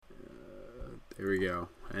Here we go.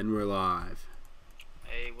 And we're live.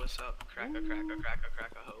 Hey, what's up? Crack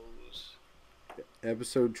a hose.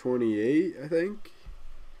 Episode 28, I think.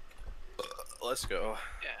 Let's go.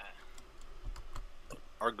 Yeah.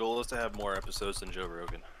 Our goal is to have more episodes than Joe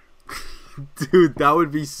Rogan. Dude, that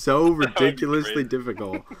would be so That would be ridiculously great.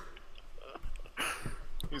 difficult.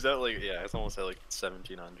 He's at it's almost at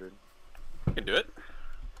 1,700. You can do it.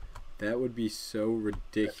 That would be so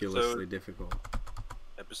ridiculously difficult.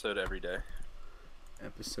 Episode every day.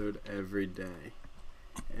 Episode every day.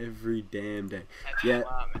 Every damn day. That's Yeah, a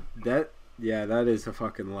lot, man. that is a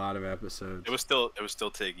fucking lot of episodes. It would still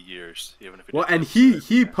take years, even if. Well, and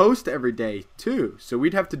he posts every day too, so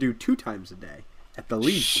we'd have to do 2 times a day at the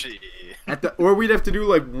least. Shit. Or we'd have to do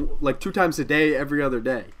like 2 times a day every other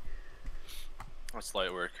day. That's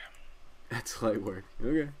light work. That's light work.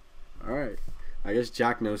 Okay. All right. I guess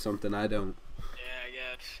Jack knows something I don't. Yeah, I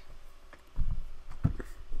guess.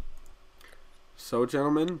 So,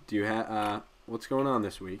 gentlemen, do you have what's going on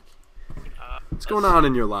this week? What's Let's- going on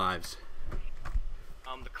in your lives?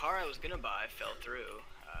 The car I was gonna buy fell through.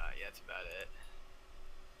 Yeah, that's about it.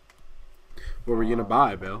 What were you gonna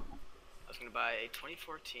buy, Bill? I was gonna buy a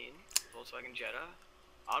 2014 Volkswagen Jetta,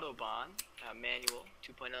 Autobahn, manual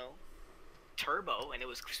 2.0, turbo, and it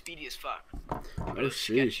was speedy as fuck. But Oh, it was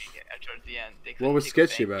sheesh. sketchy towards the end. They What couldn't was take a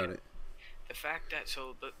sketchy bank about check. it? The fact that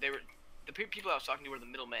the people I was talking to were the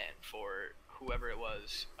middleman for whoever it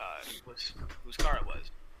was whose car it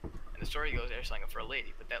was. And the story goes they're selling it for a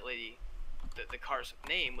lady, but that lady, the car's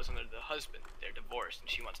name was under the husband. They're divorced, and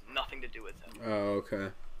she wants nothing to do with him. Oh,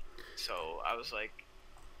 okay. So I was like,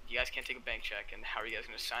 you guys can't take a bank check, and how are you guys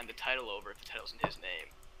going to sign the title over if the title's in his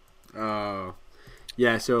name? Oh,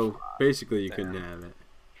 yeah. So basically, you couldn't have it.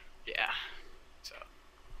 Yeah. So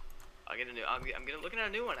I'll get a new. I'm gonna looking at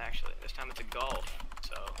a new one actually. This time it's a Golf.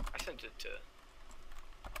 So I sent it to,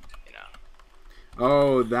 you know,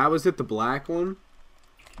 Oh, that was it. The black one.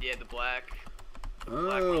 yeah, the black. Oh,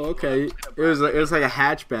 Black one's okay. the one. It was like a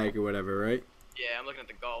hatchback or whatever, right? Yeah, I'm looking at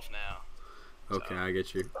the Golf now. Okay, I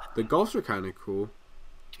get you. The Golfs are kind of cool.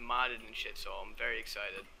 It's modded and shit, so I'm very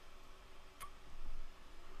excited.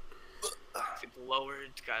 It's lowered.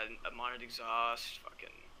 It's got a modded exhaust. Fucking.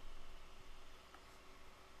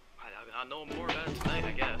 I'll know more about it tonight,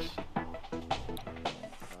 I guess.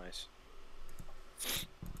 Nice.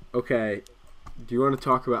 Okay. Do you want to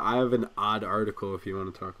talk about? I have an odd article. If you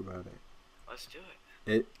want to talk about it. Let's do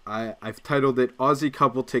it. I've titled it "Aussie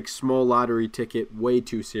Couple Takes Small Lottery Ticket Way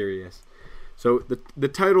Too Serious." So the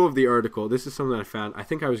title of the article, this is something I found. I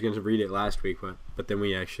think I was going to read it last week, but then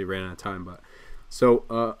we actually ran out of time. But so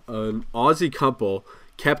an Aussie couple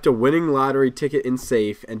kept a winning lottery ticket in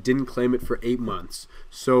safe and didn't claim it for 8 months.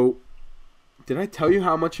 So did I tell you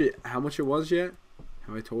how much it was yet?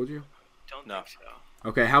 Have I told you? Don't No. think so.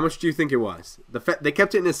 Okay, how much do you think it was? They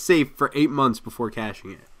kept it in a safe for 8 months before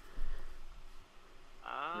cashing it.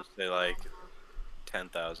 Just say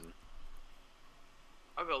 10,000.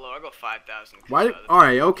 I'll go low. I'll go 5,000. Why? All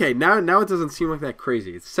right, okay. Now it doesn't seem like that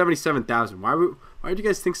crazy. It's 77,000. Why did you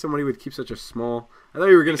guys think somebody would keep such a small? I thought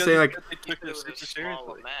you were gonna say like. They took It it was a super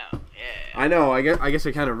small seriously. amount. Yeah. I know. I guess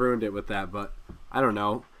I kind of ruined it with that, but I don't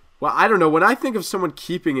know. Well, I don't know. When I think of someone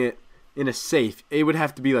keeping it in a safe, it would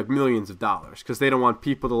have to be like millions of dollars because they don't want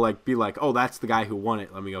people to be like, oh, that's the guy who won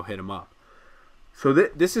it. Let me go hit him up. So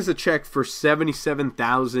this is a check for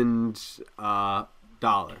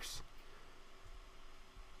 $77,000.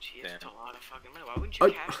 Gee, Damn. that's a lot of fucking money. Why wouldn't you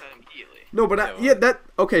I- cash that immediately? No, but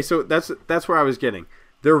okay. So that's where I was getting.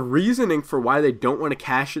 Their reasoning for why they don't want to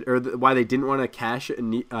cash it, or why they didn't want to cash it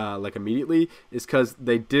immediately, is because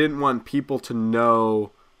they didn't want people to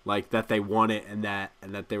know that they won it and that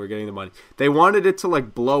they were getting the money. They wanted it to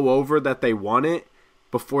blow over that they won it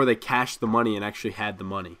before they cashed the money and actually had the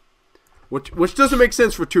money. Which doesn't make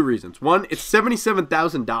sense for 2 reasons. One, it's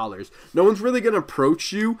 $77,000. No one's really gonna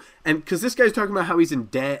approach you, and because this guy's talking about how he's in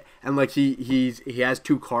debt and he has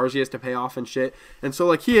 2 cars he has to pay off and shit, and so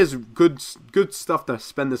he has good stuff to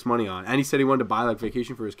spend this money on. And he said he wanted to buy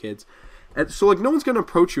vacation for his kids, and so no one's gonna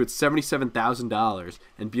approach you at $77,000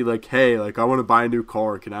 and be like, hey, I want to buy a new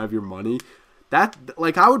car. Can I have your money? That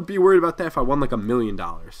I would be worried about that if I won $1 million.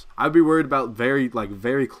 I'd be worried about very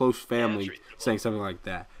close family reasonable. saying something like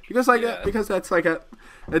that. Because Yeah. because that's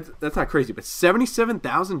that's not crazy, but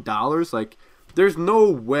 $77,000, there's no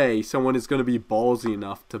way someone is gonna be ballsy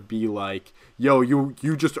enough to be like, yo, you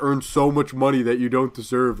just earned so much money that you don't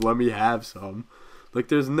deserve. Let me have some.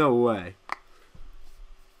 There's no way.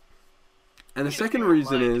 And the second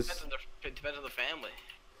reason is, It depends on the family.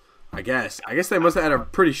 I guess they must have had a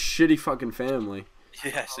pretty shitty fucking family.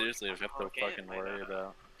 Yeah, seriously, we have to Okay, fucking why worry not?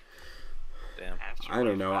 about. Damn. I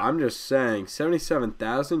don't know. I'm just saying,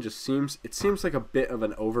 77,000 just seems like a bit of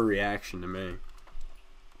an overreaction to me.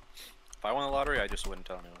 If I won the lottery, I just wouldn't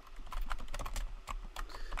tell anyone.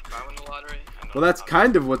 If I win the lottery, I know Well, that's I'm-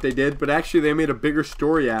 kind of what they did, but actually they made a bigger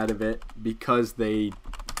story out of it because they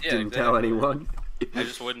Yeah, didn't tell exactly. anyone. I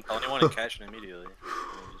just wouldn't tell anyone and cash it immediately.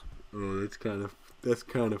 Oh, that's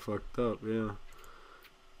kind of fucked up. Yeah.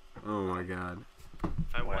 Oh my god. If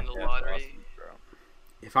I win the Yeah, lottery, awesome, bro.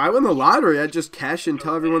 If I win the lottery, I'd just cash it and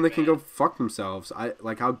tell everyone they can go fuck themselves.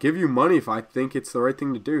 I'll give you money if I think it's the right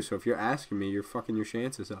thing to do. So if you're asking me, you're fucking your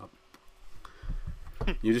chances up.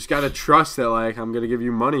 You just gotta trust that like I'm gonna give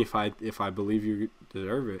you money if I believe you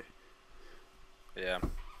deserve it. Yeah.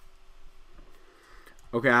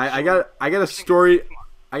 Okay, I got a story.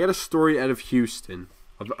 I got a story out of Houston,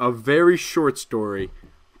 a very short story,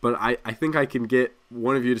 but I think I can get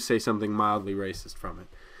one of you to say something mildly racist from it.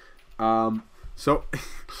 So,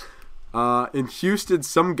 in Houston,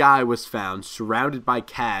 some guy was found surrounded by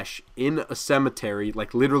cash in a cemetery,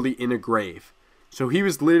 like literally in a grave. So he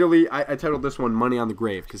was literally, I titled this one "Money on the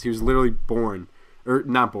Grave" because he was literally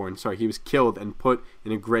he was killed and put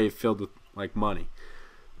in a grave filled with like money.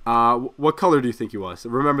 What color do you think he was?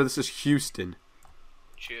 Remember, this is Houston.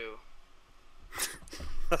 Jew.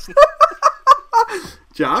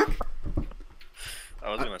 Jock? I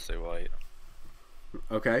was gonna say white.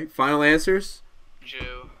 Okay, final answers?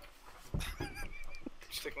 Jew.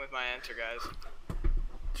 Sticking with my answer, guys.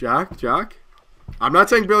 Jock? I'm not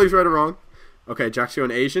saying Billy's right or wrong. Okay, Jock's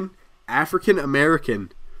going Asian. African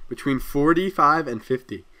American, between 45 and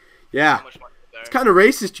 50. Yeah, How much money is there? it's kind of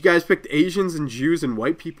racist. You guys picked Asians and Jews and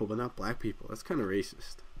white people, but not black people. That's kind of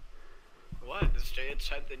racist. What? It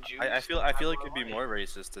said the Jews. I feel like it'd be more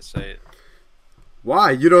racist to say it.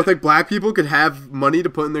 Why? You don't think black people could have money to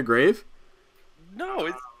put in their grave? No,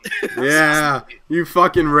 it's Yeah, you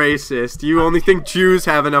fucking racist. You only think Jews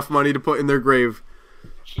have enough money to put in their grave.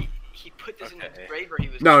 He put this in his Okay. grave, or he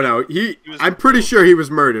was. No, I'm pretty sure he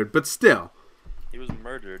was murdered, but still. he was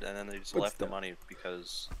murdered, and then they just But left the still. money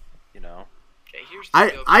because, you know. Okay, here's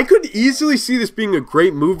the deal. I could easily see this being a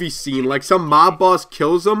great movie scene. Like some mob boss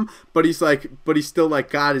kills him, but he's still like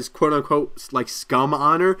got his quote unquote like scum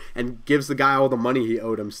honor and gives the guy all the money he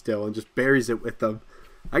owed him still and just buries it with them.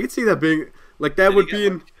 I could see that being like that Did would he be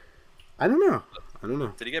get, in. I don't know.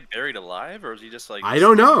 Did he get buried alive, or was he just like? I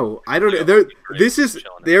don't know.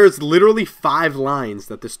 There's literally 5 lines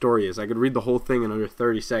that the story is. I could read the whole thing in under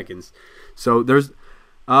 30 seconds. So there's.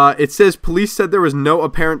 It says police said there was no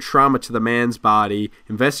apparent trauma to the man's body.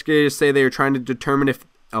 Investigators say they are trying to determine if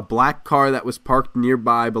a black car that was parked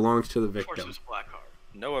nearby belongs to the Of course, it victim. was a black car.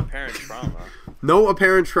 No apparent trauma. No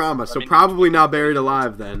apparent trauma, so mean, probably not buried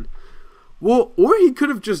alive then. Well, or he could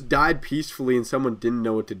have just died peacefully and someone didn't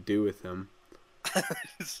know what to do with him.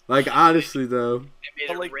 Like honestly though, They made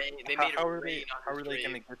But it like, rain. They how, made how it are rain they? on How his are they gonna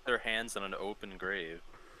grave. get their hands on an open grave?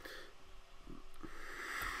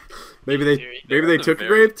 maybe they That's a took a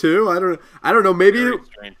very- grave too. I don't know. Maybe Very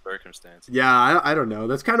strange circumstance. yeah. I don't know.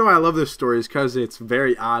 That's kind of why I love this story is because it's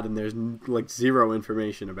very odd and there's like zero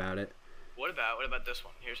information about it. What about this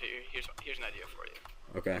one? Here's an idea for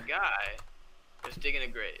you. Okay. A guy was digging a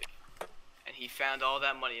grave, and he found all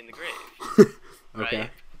that money in the grave. Okay. Right?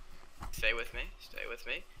 Stay with me.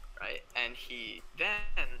 Right? And he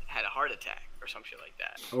then had a heart attack or some shit like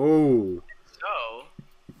that. Oh, So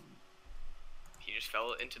he just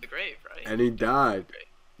fell into the grave, right? and he died.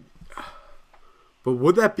 But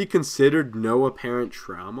would that be considered no apparent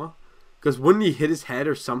trauma? Because wouldn't he hit his head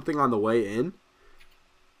or something on the way in?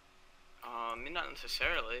 Not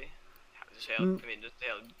necessarily. Just how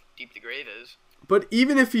deep the grave is. But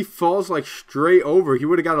even if he falls like straight over, he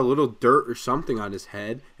would have got a little dirt or something on his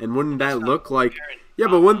head, and wouldn't that not look like? apparent Yeah,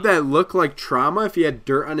 but trauma. wouldn't that look like trauma if he had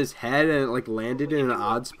dirt on his head and it like landed in an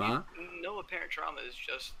odd spot? No apparent trauma is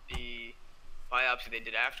just the biopsy they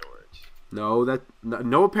did afterwards. No,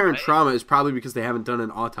 no apparent Right? trauma is probably because they haven't done an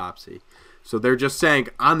autopsy. So they're just saying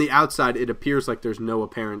on the outside it appears like there's no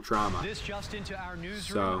apparent trauma. This just into our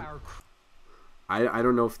newsroom. So- I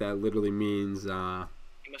don't know if that literally means. He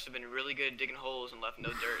must have been really good at digging holes and left no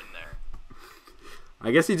dirt in there.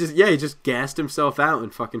 I guess he just gassed himself out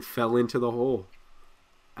and fucking fell into the hole.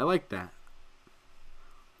 I like that.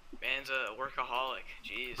 Man's a workaholic.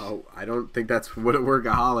 Jeez. Oh, I don't think that's what a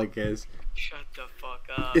workaholic is. Shut the fuck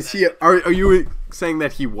up. Is he? Are you saying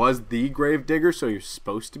that he was the grave digger, so he was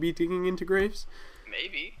supposed to be digging into graves?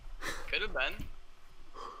 Maybe. Could have been.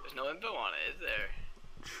 There's no info on it, is there?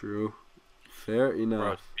 True. Fair Bro,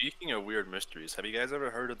 enough. speaking of weird mysteries, have you guys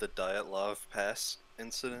ever heard of the Dyatlov Pass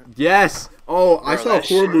incident? Yes. Oh, I Bro, saw a that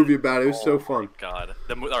horror shit- movie about it. It was so Oh fun. my God.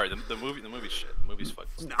 Alright, the movie shit. The movie's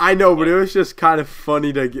fucking stupid. I know, but it was just kind of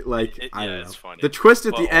funny to get I don't know. It's funny. The twist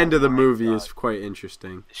at But, the end of the my movie God, is quite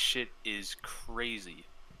interesting. this shit is crazy.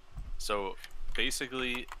 So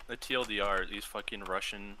basically, the TLDR, these fucking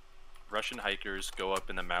Russian hikers go up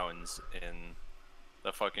in the mountains in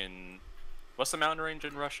the fucking what's the mountain range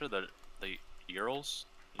in Russia? The Urals.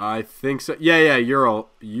 I think so. Yeah, Ural.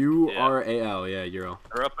 Ural. Yeah, Ural.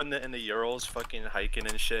 They're up in the Urals, fucking hiking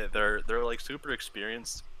and shit. They're like super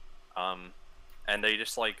experienced, and they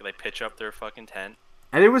just like they pitch up their fucking tent.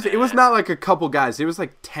 And it was not like a couple guys. It was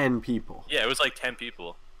like 10 people. Yeah, it was like 10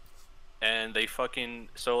 people, and they fucking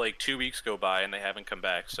so like 2 weeks go by and they haven't come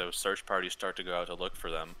back. So search parties start to go out to look for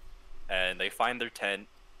them, and they find their tent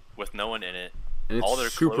with no one in it. And it's all their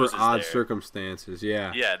super clothes is odd there. circumstances.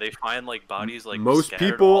 Yeah. Yeah, they find like bodies like Most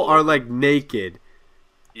scattered people all are over. like naked.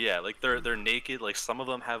 Yeah, like they're naked. Like some of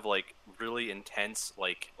them have like really intense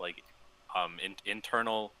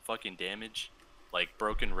internal fucking damage, like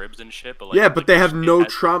broken ribs and shit. But like, Yeah, but like, they their have skin no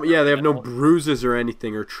has trauma. Yeah, they have no metal. bruises or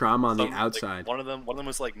anything or trauma on Some, the like, outside. one of them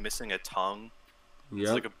was like missing a tongue. It's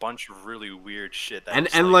Yep. like a bunch of really weird shit. That And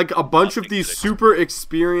just, like a bunch of nothing these could super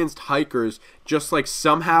experienced hikers just like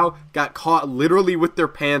somehow got caught literally with their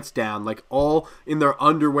pants down, like all in their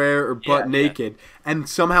underwear or butt Yeah. naked, and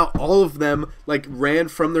somehow all of them like ran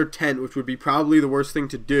from their tent, which would be probably the worst thing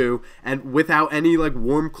to do, and without any like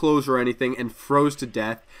warm clothes or anything, and froze to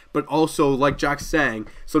death. But also, like Jack's saying,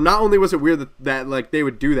 so not only was it weird that like they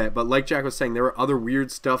would do that, but like Jack was saying, there were other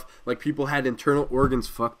weird stuff, like people had internal organs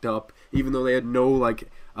fucked up, even though they had no like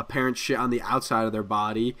apparent shit on the outside of their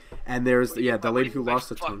body. And there's the lady who lost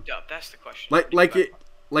the tongue. Fucked up. That's the question. Like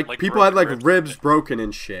Like people had like broken ribs ribs. broken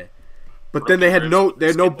and shit. But then they Broken had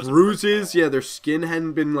ribs, no skin wasn't bruises. broken. Yeah, their skin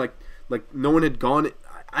hadn't been like no one had gone.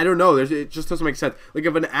 I don't know. It just doesn't make sense. Like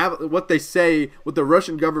if what the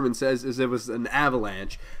Russian government says is it was an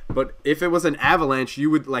avalanche. But if it was an avalanche, you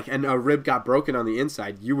would and a rib got broken on the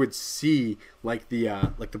inside, you would see like the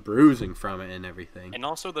bruising from it and everything. And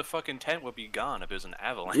also, the fucking tent would be gone if it was an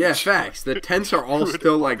avalanche. Yeah, facts. The tents are all It would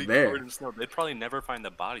still all like be there. covered in snow. They'd probably never find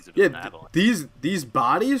the bodies if it Yeah, was an avalanche. these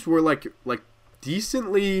bodies were like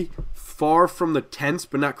decently far from the tents,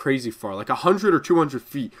 but not crazy far, like 100 or 200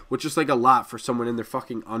 feet, which is like a lot for someone in their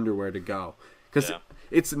fucking underwear to go, because Yeah.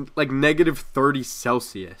 it's like negative 30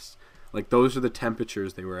 Celsius. Like those are the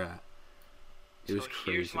temperatures they were at. It was So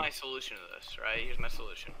here's crazy. my solution to this, right? Here's my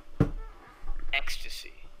solution.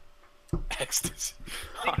 Ecstasy. Ecstasy.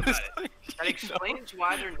 Think about it. Honestly, That explains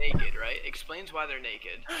why they're naked, right? Explains why they're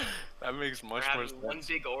naked. that makes much They're more having sense. one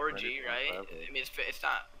big orgy, Right? right? I mean, it's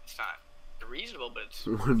not reasonable, but it's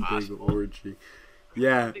One big possible. orgy.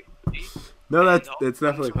 Yeah. Big orgy. No, And that's all-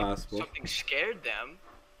 definitely something- possible. Something scared them,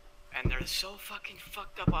 and they're so fucking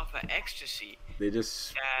fucked up off of ecstasy They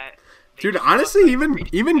just that. they Dude, just honestly, fucking even reach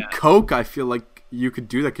even that. Coke, I feel like you could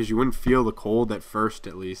do that because you wouldn't feel the cold at first,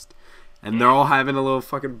 at least. And they're all having a little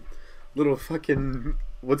fucking,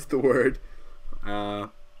 what's the word?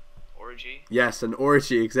 Orgy. Yes, an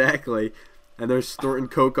orgy, exactly. And they're snorting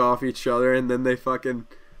Coke off each other, and then they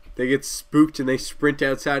get spooked and they sprint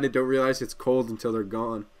outside and don't realize it's cold until they're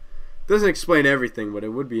gone. Doesn't explain everything, but it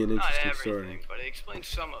would be an Not interesting everything, story. but it explains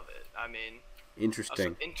some of it. I mean, also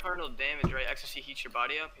Interesting. internal damage, right? Ecstasy heats your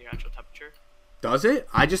body up, your natural temperature. Does it?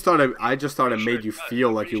 I just thought it Pretty made sure you it does. feel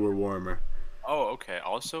I'm like pretty you were sure. warmer. Oh, okay.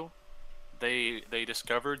 Also, they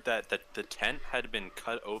discovered that the tent had been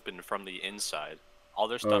cut open from the inside. All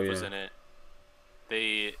their stuff was yeah. in it.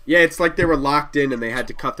 They Yeah, it's like they were locked in and they had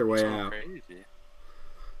to cut their way so out. crazy.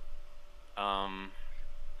 I'm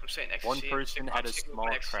saying One ecstasy. person had a ecstasy small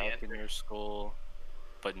ecstasy crack in enter. their skull,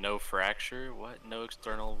 but no fracture. What? No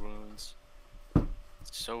external wounds.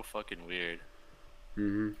 It's so fucking weird.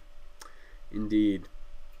 Mm-hmm. Indeed.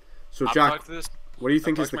 So, I've Jack, talked to this. what do you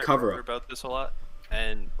think I've is the talked to my brother cover-up? about this a lot,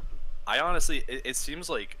 and I honestly, it seems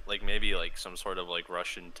like maybe like some sort of like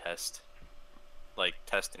Russian test, like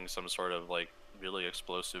testing some sort of like really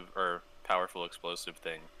explosive or powerful explosive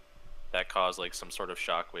thing that caused like some sort of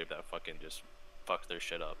shockwave that fucking just fucked their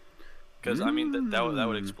shit up. Because I mean that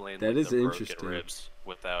would explain That like, is the broken interesting. ribs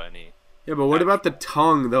without any. Yeah, but what about the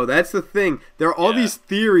tongue, though? That's the thing. There are all Yeah. these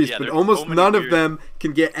theories, Yeah, but there's almost so many none of weird- them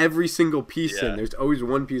can get every single piece in. Yeah. There's always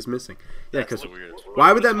one piece missing. Yeah, That's because the weirdest.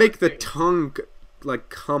 why would that make the tongue like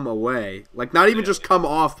come away? Like not even Yeah. just come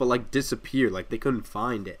off, but like disappear. Like they couldn't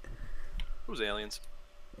find it. It was aliens.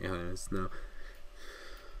 Yeah, it's no.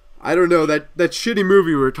 I don't know. That shitty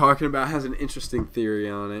movie we were talking about has an interesting theory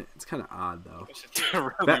on it. It's kind of odd though. What's the theory?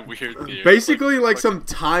 Really That- weird theory. Basically, like fucking- some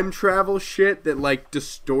time travel shit that like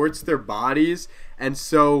distorts their bodies, and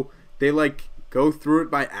so they like go through it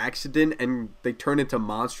by accident and they turn into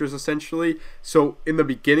monsters essentially. So in the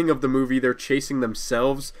beginning of the movie, they're chasing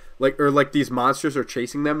themselves, like these monsters are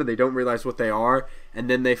chasing them and they don't realize what they are, and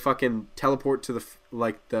then they fucking teleport to the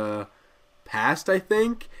past, I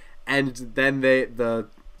think, and then the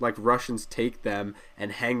Russians take them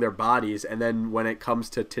and hang their bodies, and then when it comes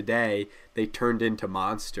to today, they turned into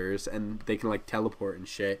monsters and they can teleport and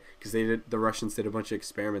shit because the Russians did a bunch of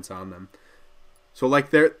experiments on them. So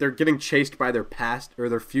they're getting chased by their past or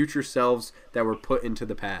their future selves that were put into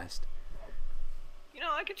the past.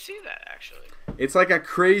 I could see that actually. It's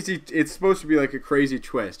it's supposed to be like a crazy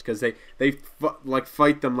twist because they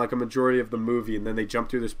fight them like a majority of the movie, and then they jump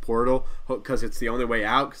through this portal because it's the only way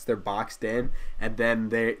out because they're boxed in, and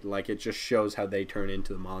then it just shows how they turn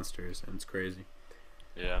into the monsters, and it's crazy.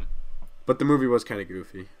 Yeah. But the movie was kind of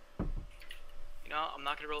goofy. I'm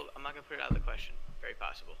not gonna put it out of the question. Very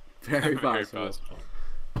possible. Very possible.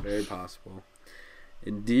 Very possible.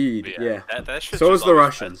 Indeed. Yeah. That shit so is the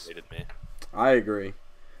Russians. Fascinated me. I agree.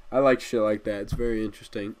 I like shit like that. It's very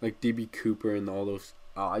interesting. Like D.B. Cooper and all those.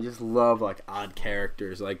 Oh, I just love odd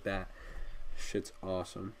characters like that. Shit's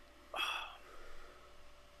awesome.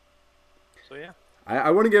 So yeah.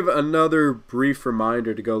 I want to give another brief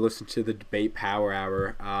reminder to go listen to the Debate Power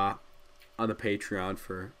Hour on the Patreon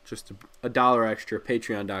for just $1 extra.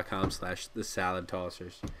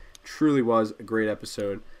 Patreon.com/thesaladtossers. Truly was a great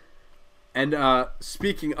episode. And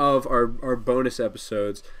speaking of our bonus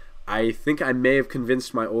episodes, I think I may have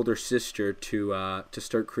convinced my older sister to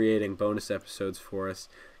start creating bonus episodes for us.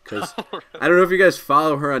 Because I don't know if you guys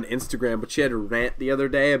follow her on Instagram, but she had a rant the other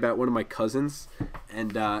day about one of my cousins,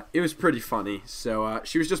 and it was pretty funny. So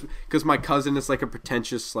she was just because my cousin is a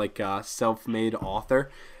pretentious self-made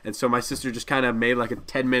author, and so my sister just kind of made a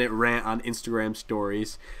 10-minute rant on Instagram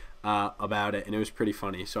stories about it, and it was pretty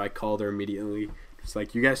funny. So I called her immediately. It's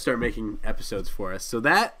you guys start making episodes for us. So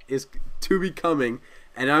that is to be coming.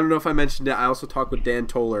 And I don't know if I mentioned it, I also talked with Dan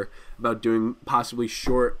Toller about doing possibly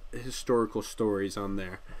short historical stories on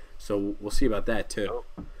there. So we'll see about that too.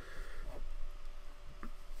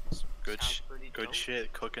 Some good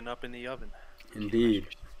shit cooking up in the oven. Indeed.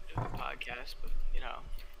 Podcast, but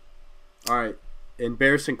Alright,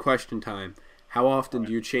 embarrassing question time. How often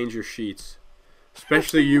do you change your sheets?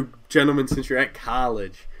 Especially you gentlemen since you're at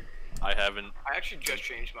college. I haven't. I actually just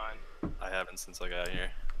changed mine. I haven't since I got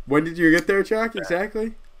here. When did you get there, Chuck?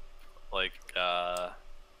 Exactly?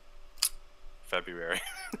 February.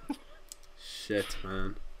 Shit,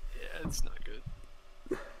 man. Yeah, it's not good.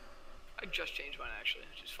 I just changed mine actually,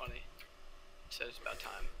 which is funny. It says it's about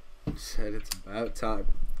time. Said it's about time.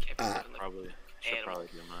 Can't be sitting Should probably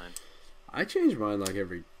do mine. I change mine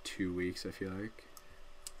every 2 weeks, I feel like.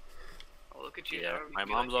 Oh, look at you. Yeah, my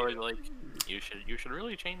mom's always you should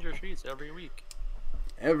really change your sheets every week.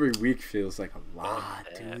 Every week feels like a lot,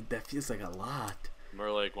 dude. That feels like a lot.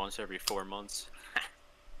 More once every 4 months.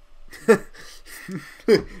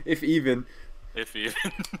 If even. If even.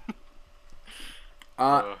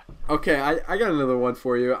 Okay, I got another one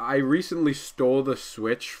for you. I recently stole the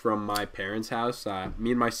Switch from my parents' house.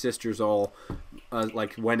 Me and my sisters all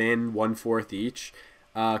went in 1/4 each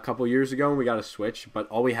a couple years ago, and we got a Switch. But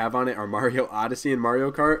all we have on it are Mario Odyssey and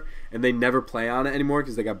Mario Kart, and they never play on it anymore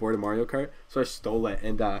because they got bored of Mario Kart. So I stole it,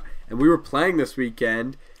 and we were playing this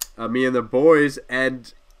weekend, me and the boys.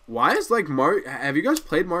 And why is Mario? Have you guys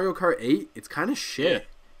played Mario Kart 8? It's kind of shit.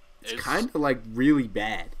 Yeah, it's kind of really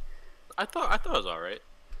bad. I thought it was alright.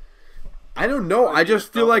 I don't know. I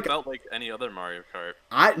just feel it felt like any other Mario Kart.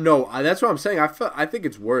 That's what I'm saying. I think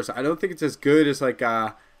it's worse. I don't think it's as good as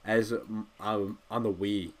on the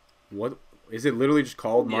Wii. What is it? Literally just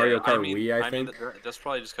called Mario Kart Wii. I think that's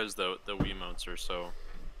probably just because the Wiimotes are so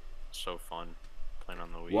fun playing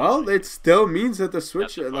on the Wii. Well, it still means that the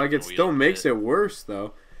Switch it still makes it worse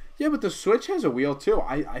though. Yeah, but the Switch has a wheel too.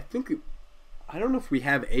 I think. I don't know if we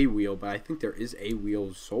have a wheel, but I think there is a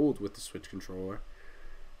wheel sold with the Switch controller.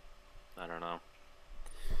 I don't know.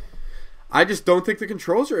 I just don't think the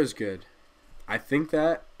controls are as good. I think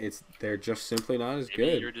that they're just simply not as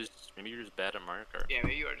good. Maybe you're just bad at Mario Kart. Yeah,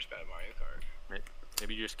 maybe you are just bad at Mario Kart.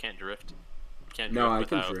 Maybe you just can't drift. You can't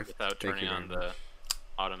drift without turning on the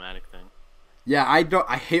automatic thing. Yeah, I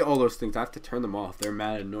hate all those things. I have to turn them off. They're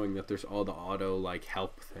mad annoying that there's all the auto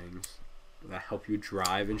help things that help you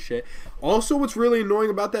drive and shit. Also, what's really annoying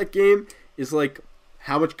about that game is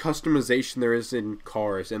how much customization there is in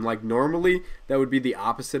cars, and normally that would be the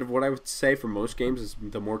opposite of what I would say for most games. Is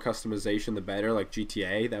the more customization the better.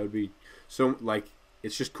 GTA, that would be so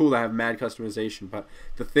it's just cool to have mad customization. But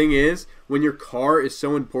the thing is, when your car is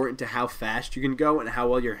so important to how fast you can go and how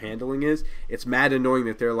well your handling is, it's mad annoying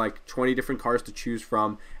that there are like 20 different cars to choose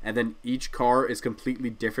from, and then each car is completely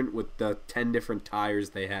different with the 10 different tires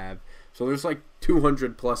they have. So there's like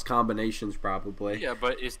 200 plus combinations probably. Yeah,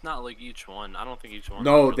 but it's not like each one. I don't think each one.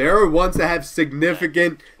 No, there are ones that have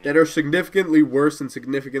that are significantly worse and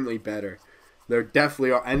significantly better. There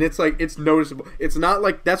definitely are, and it's like it's noticeable. It's not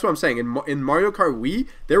like that's what I'm saying. In Mario Kart Wii,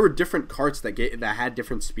 there were different carts that had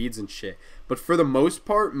different speeds and shit. But for the most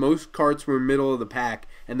part, most carts were middle of the pack,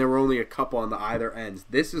 and there were only a couple on the either ends.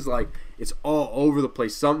 This is like it's all over the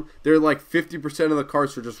place. They're like 50% of the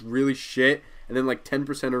carts are just really shit, and then like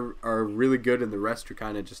 10% are really good, and the rest are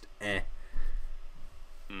kind of just eh.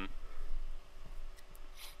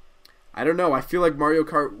 I don't know. I feel like Mario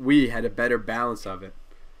Kart Wii had a better balance of it.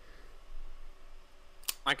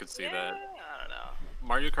 I could see that. I don't know.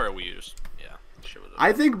 Mario Kart Wii is, yeah. Sure was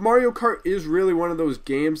I think Mario Kart is really one of those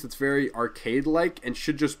games that's very arcade-like and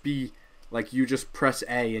should just be like you just press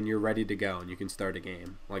A and you're ready to go and you can start a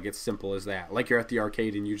game. Like it's simple as that. Like you're at the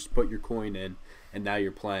arcade and you just put your coin in and now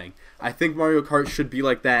you're playing. I think Mario Kart should be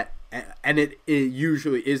like that, and it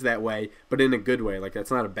usually is that way, but in a good way. Like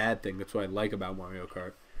that's not a bad thing. That's what I like about Mario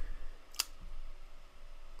Kart.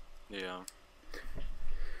 Yeah.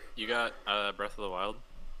 You got Breath of the Wild?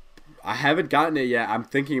 I haven't gotten it yet. I'm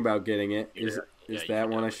thinking about getting it. Is you that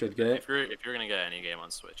one I should get? If you're gonna get any game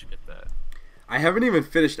on Switch, get that. I haven't even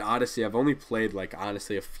finished Odyssey. I've only played like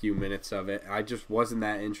honestly a few minutes of it. I just wasn't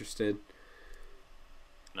that interested.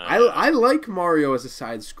 No, I like Mario as a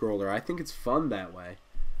side scroller. I think it's fun that way.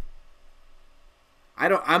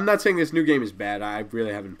 I'm not saying this new game is bad. I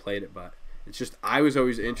really haven't played it, but it's just I was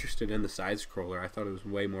always interested in the side scroller. I thought it was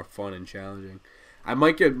way more fun and challenging. I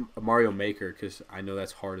might get a Mario Maker because I know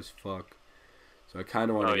that's hard as fuck. So I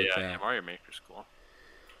kind of want to get that. Yeah, Mario Maker's cool.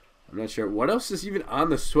 I'm not sure what else is even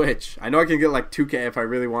on the Switch. I know I can get like 2K if I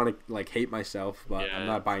really want to like hate myself, but I'm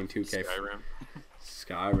not buying 2K.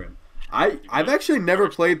 Skyrim. I've actually never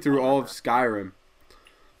played through all of Skyrim.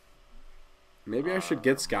 Maybe I should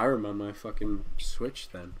get Skyrim on my fucking Switch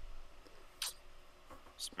then.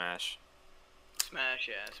 Smash. Smash,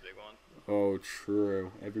 yeah, that's a big one. Oh,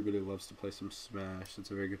 true. Everybody loves to play some Smash.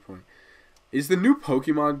 That's a very good point. Is the new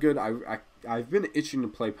Pokemon good? I've been itching to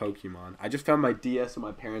play Pokemon. I just found my DS at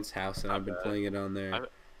my parents' house, and I've been playing it on there.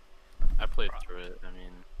 I played through it. I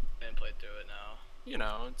mean, I didn't play through it now. You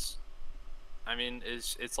know, it's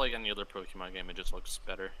like any other Pokemon game. It just looks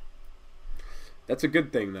better. That's a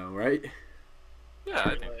good thing, though, right? Yeah,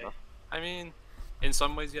 I think so. I mean, in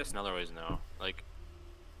some ways yes, in other ways no. Like,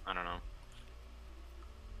 I don't know.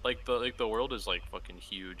 Like the world is like fucking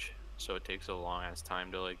huge, so it takes a long ass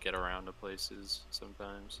time to like get around to places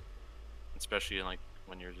sometimes, especially in, like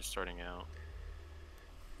when you're just starting out.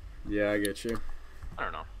 Yeah, I get you. I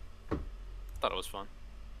don't know. Thought it was fun.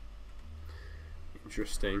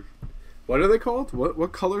 Interesting. What are they called?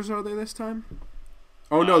 What colors are they this time?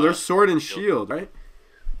 Oh no, they're Sword and Shield, right?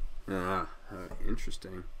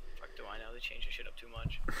 Interesting. Fuck do I know? They changed the shit up too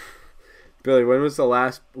much. Billy, when was the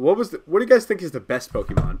last? What do you guys think is the best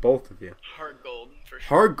Pokemon? Both of you. Heart Gold for sure.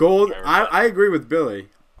 Heart Gold. I agree with Billy.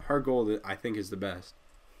 Heart Gold, I think, is the best.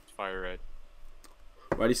 Fire Red.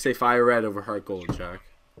 Why do you say Fire Red over Heart Gold, Jack?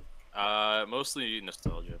 Mostly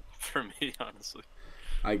nostalgia for me, honestly.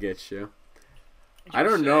 I get you. I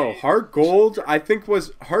don't know. Heart Gold, I think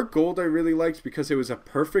Heart Gold I really liked because it was a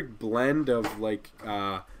perfect blend of like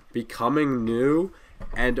becoming new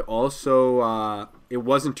and also it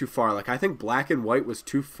wasn't too far. Like I think Black and White was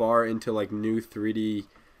too far into like new 3D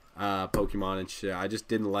Pokemon and shit. I just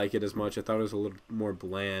didn't like it as much. I thought it was a little more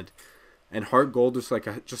bland. And Heart Gold was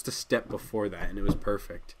like just a step before that, and it was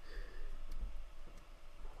perfect.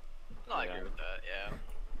 No, I agree with that.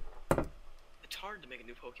 Yeah. It's hard to make a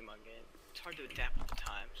new Pokemon game. It's hard to adapt with the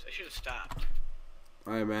times. They should have stopped.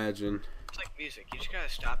 I imagine. It's like music. You just gotta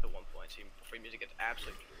stop at one point before your music gets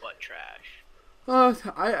absolutely butt trash.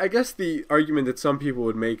 I guess the argument that some people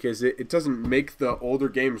would make is it doesn't make the older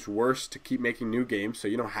games worse to keep making new games, so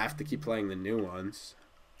you don't have to keep playing the new ones.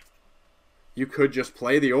 You could just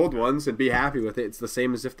play the old ones and be happy with it. It's the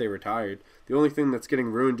same as if they retired. The only thing that's getting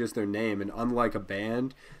ruined is their name, and unlike a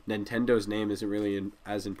band, Nintendo's name isn't really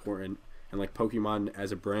as important, and like Pokemon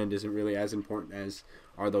as a brand isn't really as important as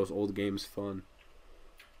are those old games fun.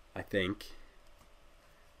 I think.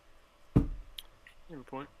 You have a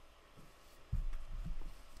point.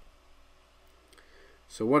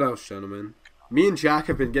 So what else, gentlemen? Me and Jack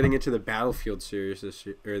have been getting into the Battlefield series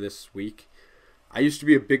this week. I used to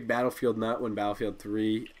be a big Battlefield nut when Battlefield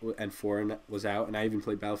 3 and 4 was out, and I even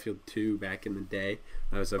played Battlefield 2 back in the day.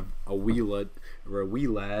 I was a wee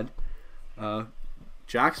lad.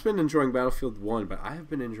 Jock's been enjoying Battlefield 1, but I have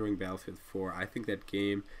been enjoying Battlefield 4. I think that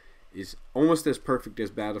game is almost as perfect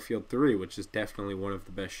as Battlefield 3, which is definitely one of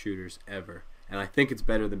the best shooters ever. And I think it's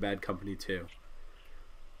better than Bad Company 2.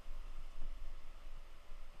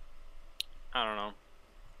 I don't know.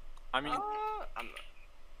 I mean, I'm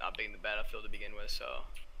not big in the Battlefield to begin with, so.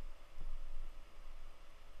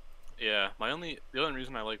 yeah. The only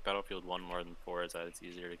reason I like Battlefield 1 more than 4 is that it's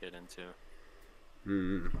easier to get into.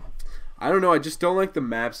 I don't know. I just don't like the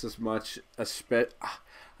maps as much. I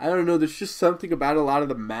don't know. There's just something about a lot of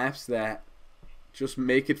the maps that just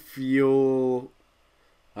make it feel,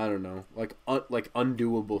 I don't know, like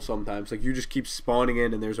undoable sometimes. Like you just keep spawning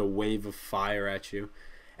in and there's a wave of fire at you.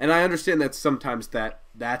 And I understand that sometimes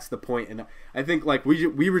that's the point. And I think like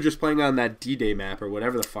we were just playing on that D-Day map or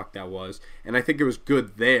whatever the fuck that was, and I think it was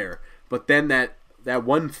good there. But then that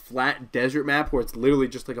one flat desert map where it's literally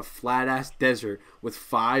just like a flat ass desert with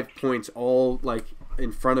 5 points all like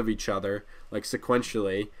in front of each other, like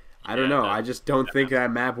sequentially. I don't know. I just don't think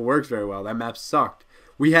that map works very well. That map sucked.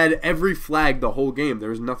 We had every flag the whole game.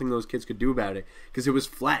 There was nothing those kids could do about it because it was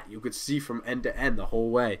flat. You could see from end to end the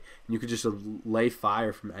whole way, and you could just lay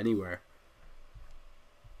fire from anywhere.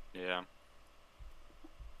 Yeah.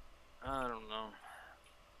 I don't know.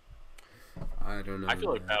 I don't know. I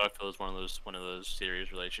feel like Battlefield is one of those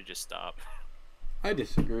series where they should just stop. I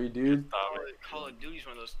disagree, dude. Call of Duty is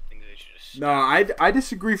one of those things they should just. No, I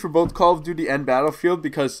disagree for both Call of Duty and Battlefield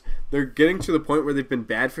because they're getting to the point where they've been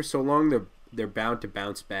bad for so long. They're bound to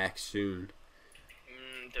bounce back soon.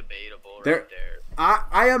 Debatable right there.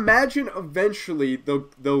 I imagine eventually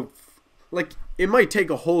they'll like it might take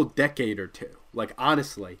a whole decade or two. Like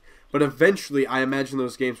honestly, but eventually I imagine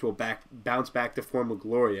those games will bounce back to form of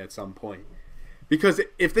glory at some point. Because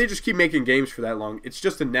if they just keep making games for that long, it's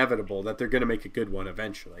just inevitable that they're going to make a good one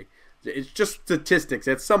eventually. It's just statistics.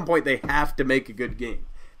 At some point, they have to make a good game.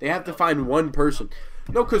 They have to find one person.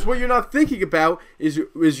 No, because what you're not thinking about is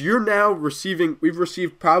you're now we've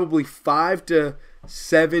received probably 5 to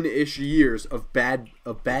 7-ish years of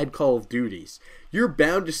bad Call of Duties. You're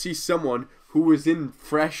bound to see someone who was in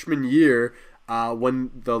freshman year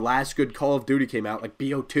when the last good Call of Duty came out, like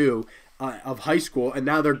BO2, of high school, and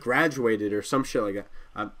now they're graduated or some shit like that.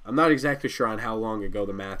 I'm not exactly sure on how long ago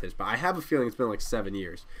the math is, but I have a feeling it's been like 7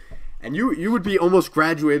 years. And you would be almost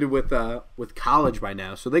graduated with college by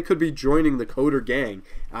now, so they could be joining the coder gang.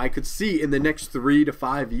 I could see in the next 3 to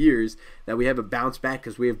 5 years that we have a bounce back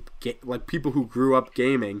because we have like people who grew up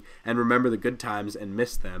gaming and remember the good times and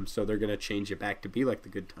miss them, so they're gonna change it back to be like the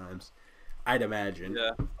good times. I'd imagine.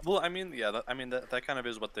 Yeah. Well, I mean, that kind of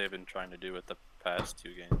is what they've been trying to do with the past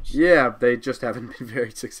 2 games. Yeah, they just haven't been very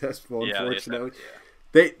successful, unfortunately.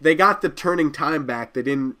 They got the turning time back. They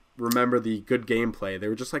didn't remember the good gameplay. They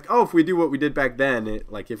were just like, oh, if we do what we did back then,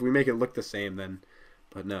 if we make it look the same, then.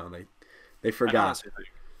 But no, they forgot.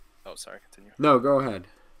 Oh, sorry. Continue. No, go ahead.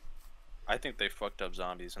 I think they fucked up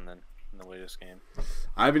zombies in the latest game.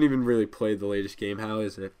 I haven't even really played the latest game. How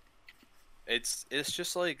is it? It's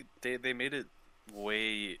just like they made it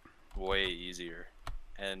way easier,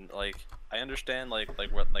 and like I understand like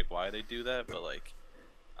why they do that, but like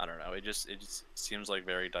I don't know, it just seems like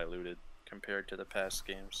very diluted compared to the past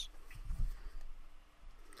games.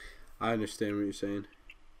 I understand what you're saying.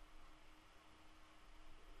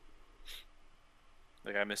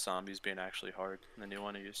 Like I miss zombies being actually hard in the new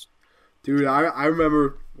one. Dude, I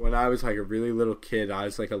remember when I was like a really little kid. I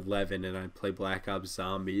was like 11 and I'd play Black Ops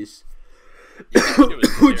Zombies.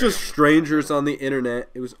 With just strangers on the internet.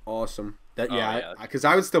 It was awesome. Because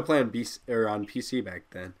I was still playing on PC back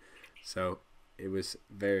then, so it was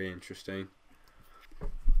very interesting.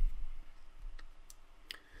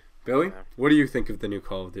 Billy, what do you think of the new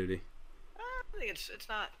Call of Duty? I think it's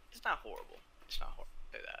not horrible. It's not horrible.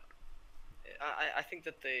 Say that. I think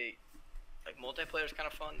that multiplayer is kind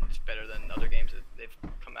of fun. It's better than other games that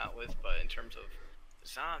they've come out with, but in terms of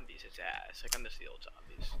zombies, it's ass. Like I miss the old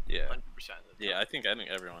zombies. Yeah. 100%. Yeah, I think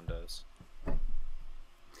everyone does.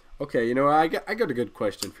 Okay, you know, I got a good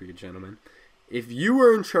question for you, gentlemen. If you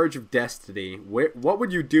were in charge of Destiny, what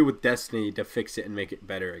would you do with Destiny to fix it and make it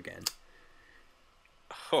better again?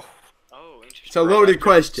 Oh, interesting. It's a loaded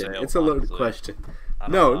question. It's a loaded question.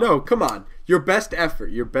 No, come on. Your best effort,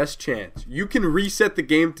 your best chance. You can reset the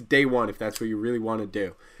game to day one if that's what you really want to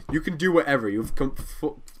do. You can do whatever. You have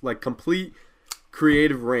complete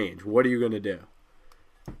creative range. What are you gonna do?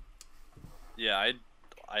 Yeah,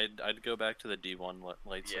 I'd go back to the D1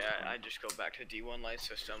 light system. Yeah, I just go back to D1 light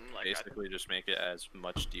system. Like Basically, just make it as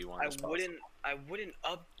much D1 as possible. I wouldn't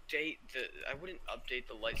update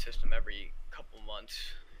the light system every couple months.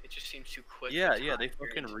 It just seems too quick. Yeah, they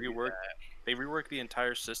fucking rework. They rework the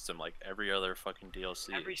entire system like every other fucking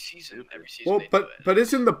DLC. Every season. Well, but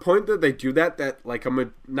isn't the point that they do that like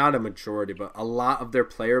not a majority, but a lot of their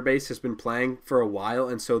player base has been playing for a while,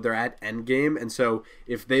 and so they're at endgame, and so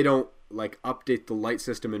if they don't like update the light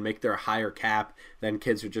system and make their higher cap, then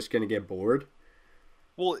kids are just gonna get bored.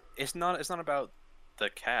 Well, it's not about the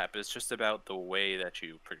cap. It's just about the way that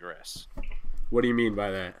you progress. What do you mean by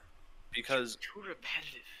that? it's Because too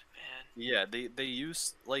repetitive, man. yeah, they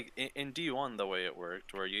use like in D1 the way it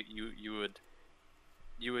worked, where you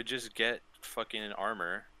would just get fucking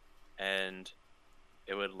armor, and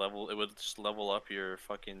it would just level up your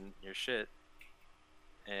fucking your shit.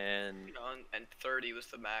 And You know, and 30 was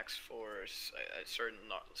the max for a certain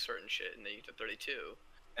shit, and they used to 32.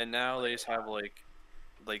 and now they just have like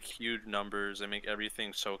huge numbers. They make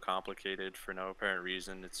everything so complicated for no apparent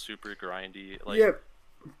reason. It's super grindy. Like, yeah,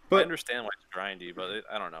 but I understand why it's grindy, but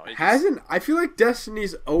I don't know. I feel like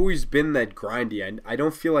Destiny's always been that grindy. I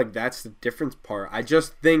don't feel like that's the difference part. I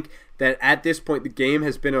just think that at this point the game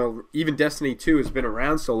has been even Destiny 2 has been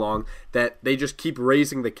around so long that they just keep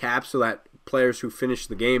raising the cap so that players who finish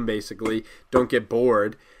the game basically don't get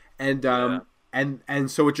bored, and and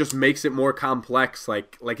so it just makes it more complex.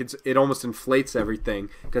 Like it almost inflates everything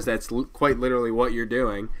because that's quite literally what you're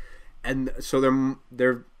doing, and so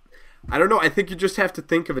they're I don't know. I think you just have to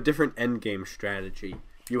think of a different end game strategy.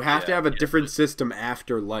 You have to have a different system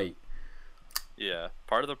after light. Yeah,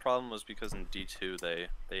 part of the problem was because in D2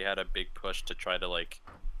 they had a big push to try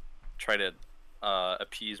to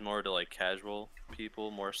appease more to like casual people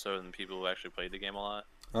more so than people who actually played the game a lot.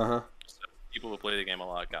 So people who play the game a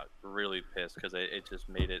lot got really pissed because it just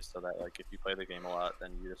made it so that like if you play the game a lot, then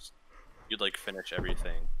you'd like finish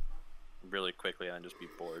everything really quickly and just be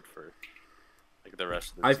bored for like the rest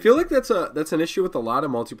of the season. feel like that's an issue with a lot of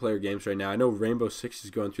multiplayer games right now. I know Rainbow Six is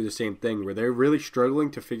going through the same thing where they're really struggling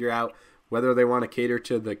to figure out whether they want to cater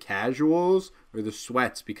to the casuals or the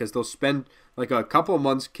sweats, because they'll spend like a couple of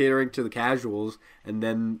months catering to the casuals, and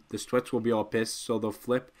then the sweats will be all pissed, so they'll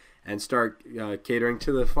flip and start catering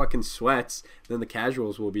to the fucking sweats. Then the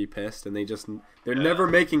casuals will be pissed, and they're never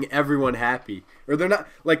making everyone happy, or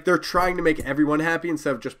they're trying to make everyone happy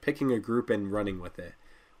instead of just picking a group and running with it,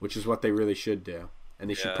 which is what they really should do, and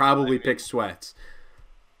they should probably pick sweats.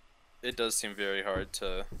 It does seem very hard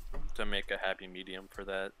to make a happy medium for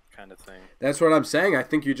that kind of thing. That's what I'm saying. I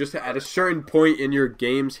think you just, at a certain point in your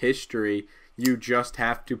game's history, you just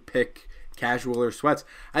have to pick casual or sweats.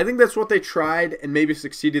 I think that's what they tried and maybe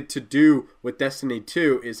succeeded to do with Destiny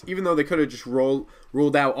 2, is even though they could have just ruled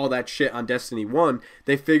out all that shit on Destiny 1,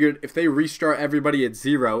 they figured if they restart everybody at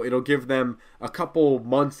 0, it'll give them a couple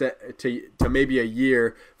months to maybe a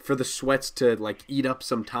year for the sweats to like eat up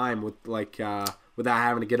some time with like without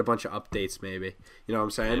having to get a bunch of updates, maybe. You know what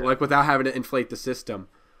I'm saying? Yeah. Like without having to inflate the system.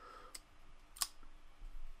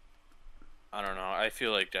 I don't know. I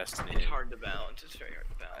feel like Destiny. It's hard to balance. It's very hard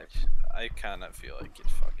to balance. I kind of feel like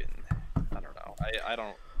it's fucking. I don't know. I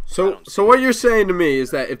don't. So what you're saying to me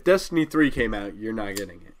is that if Destiny 3 came out, you're not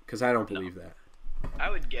getting it, because I don't believe that. I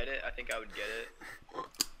would get it. I think I would get it.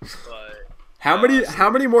 But How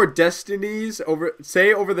many more Destinies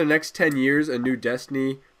over the next 10 years? A new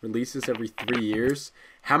Destiny releases every 3 years.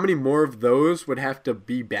 How many more of those would have to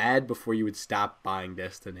be bad before you would stop buying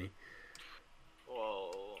Destiny?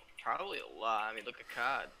 well, probably a lot. I mean, look at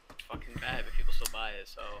COD. It's fucking bad, but people still buy it.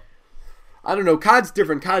 So I don't know. COD's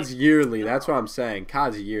different. COD's yearly. That's what I'm saying.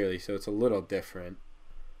 COD's yearly, so it's a little different.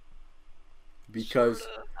 Because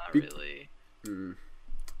sorta, not really.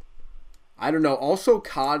 I don't know. Also,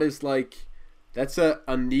 COD is like, that's a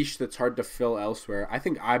niche that's hard to fill elsewhere.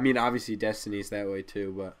 I mean, obviously Destiny's that way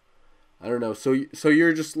too, but I don't know. So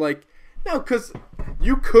you're just like, no, because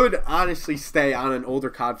you could honestly stay on an older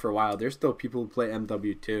COD for a while. There's still people who play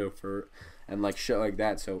MW2 and like shit like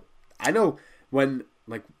that. So I know when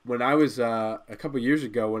I was a couple years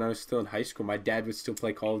ago, when I was still in high school, my dad would still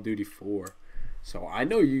play Call of Duty 4. So I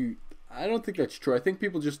don't think that's true. I think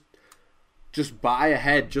people just buy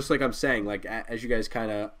ahead, just like I'm saying, like as you guys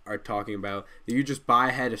kind of are talking about, that you just buy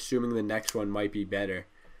ahead assuming the next one might be better.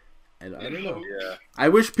 And I don't know. Yeah. I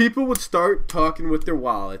wish people would start talking with their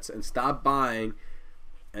wallets and stop buying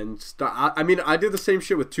and start. I mean, I do the same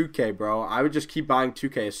shit with 2K, bro. I would just keep buying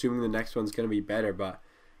 2K assuming the next one's going to be better, but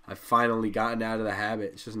I've finally gotten out of the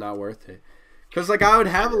habit. It's just not worth it. Because like I would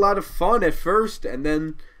have a lot of fun at first, and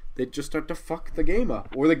then they'd just start to fuck the game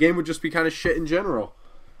up. Or the game would just be kind of shit in general.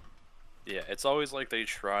 Yeah, it's always like they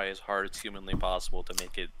try as hard as humanly possible to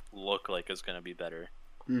make it look like it's gonna be better.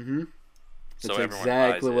 Mm-hmm. So That's everyone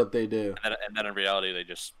exactly buys it. what they do. And then in reality, they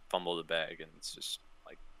just fumble the bag, and it's just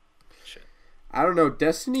like shit. I don't know.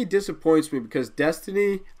 Destiny disappoints me because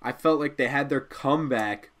Destiny, I felt like they had their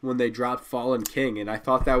comeback when they dropped Fallen King, and I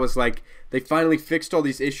thought that was like they finally fixed all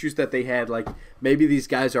these issues that they had. Like maybe these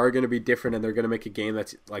guys are going to be different and they're going to make a game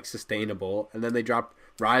that's like sustainable. And then they dropped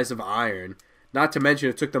Rise of Iron. Not to mention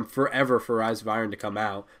it took them forever for Rise of Iron to come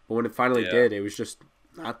out, but when it finally did, it was just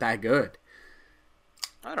not that good.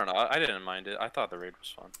 I don't know. I didn't mind it. I thought the raid was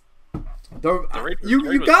fun.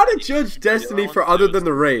 You gotta judge Destiny for other than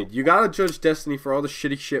the raid. You gotta judge Destiny for all the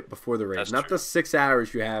shitty shit before the raid, That's not true. the 6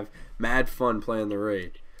 hours you have mad fun playing the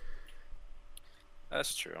raid.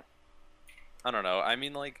 That's true. I don't know. I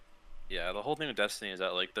mean, like, yeah, the whole thing with Destiny is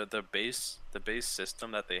that like the base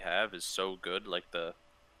system that they have is so good. Like the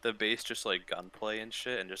base just like gunplay and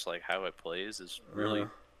shit, and just like how it plays is really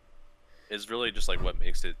just like what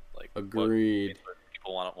makes it like what Agreed. makes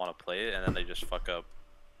people want to play it, and then they just fuck up.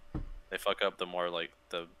 They fuck up the more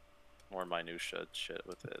minutia shit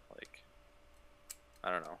with it. Like,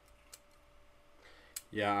 I don't know.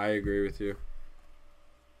 Yeah, I agree with you.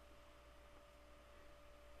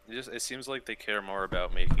 It seems like they care more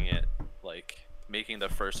about making the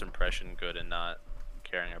first impression good and not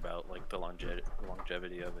caring about like the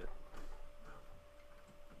longevity of it.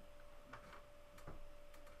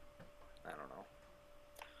 I don't know.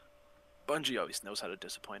 Bungie always knows how to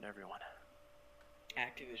disappoint everyone.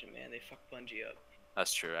 Activision, man, they fucked Bungie up.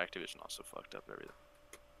 That's true. Activision also fucked up everything.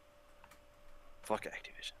 Fuck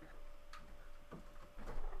Activision.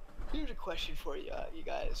 Here's a question for you, you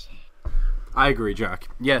guys. I agree, Jock.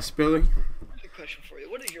 Yes, Billy? Here's a question for you.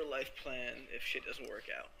 What is your life plan if shit doesn't work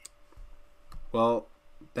out? Well,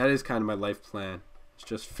 that is kind of my life plan. It's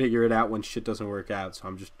just figure it out when shit doesn't work out. So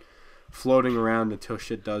I'm just floating around until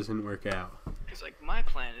shit doesn't work out. Because, like, my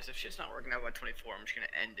plan is if shit's not working out by 24, I'm just going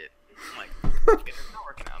to end it. I'm like, if it's not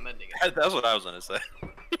working out, I'm ending it. That's what I was gonna say.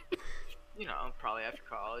 You know, probably after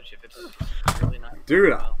college, if it's really not... Dude,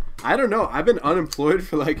 well. I don't know. I've been unemployed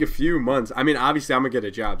for like a few months. I mean, obviously I'm going to get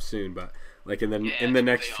a job soon, but like in the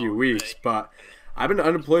next they few all weeks. say. But I've been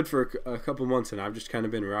unemployed for a couple months, and I've just kind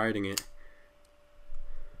of been riding it.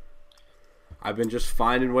 I've been just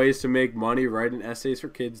finding ways to make money, writing essays for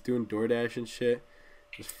kids, doing DoorDash and shit.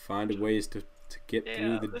 Just finding ways to get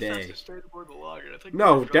through the day. Not sustainable in the long run. I think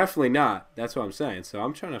No, definitely not. That's what I'm saying. So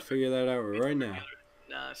I'm trying to figure that out right now.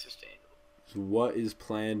 Nah, it's sustainable. So what is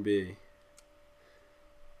Plan B?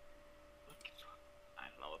 I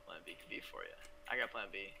don't know what Plan B could be for you. I got Plan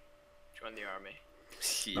B. Join the army.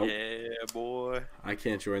 Nope. Yeah, boy. I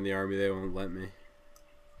can't join the army. They won't let me.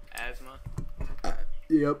 Asthma.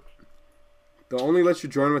 Yep. They'll only let you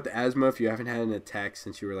join with the asthma if you haven't had an attack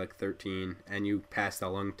since you were like 13 and you passed the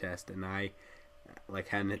lung test. And I like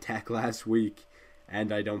had an attack last week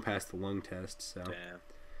and I don't pass the lung test. So Damn.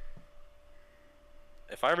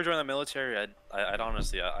 If I ever join the military, I'd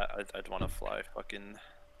honestly, I'd want to fly fucking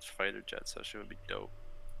fighter jets. That shit would be dope.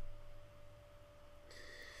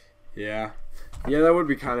 yeah, that would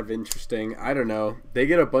be kind of interesting. I don't know. They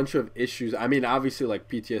get a bunch of issues. I mean, obviously, like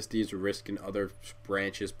PTSD is a risk in other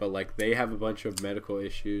branches, but like they have a bunch of medical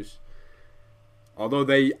issues. Although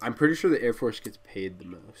I'm pretty sure the Air Force gets paid the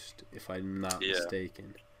most, if I'm not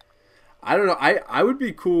mistaken. I don't know. I would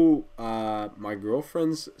be cool. My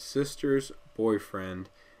girlfriend's sister's boyfriend,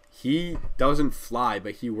 he doesn't fly,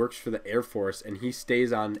 but he works for the Air Force, and he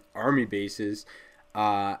stays on army bases,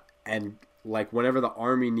 and like whenever the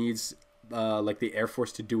army needs like the Air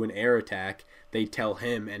Force to do an air attack, they tell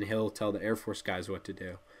him, and he'll tell the Air Force guys what to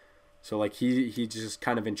do. So like he's just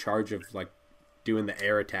kind of in charge of like doing the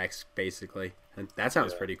air attacks basically, and that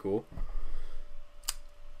sounds pretty cool.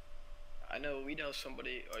 I know we know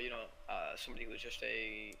somebody, or somebody who was just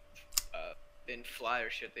didn't fly or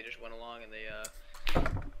shit. They just went along and they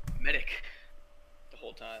medic the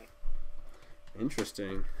whole time.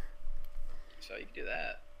 Interesting. So you can do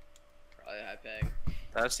that. Probably high paying.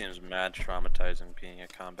 That seems mad traumatizing, being a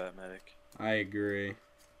combat medic. I agree. I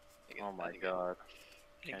think Oh it's my pretty good. god.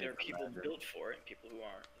 I think Can't there are even people imagine. built for it and people who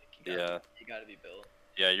aren't. Like, you gotta be built.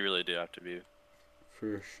 Yeah, you really do have to be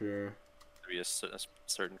For sure. a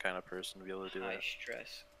certain kind of person to be able to do High that.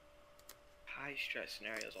 stress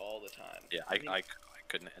scenarios all the time. Yeah, I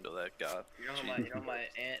couldn't handle that. God. You know how my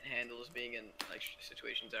aunt handles being in like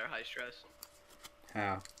situations that are high stress.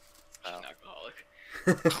 How? She's How? an alcoholic.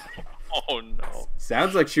 Oh no.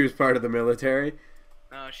 Sounds like she was part of the military.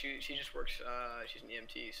 No, she just works. She's an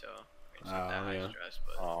EMT, so it's Oh, not that high yeah. stress.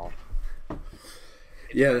 But Oh.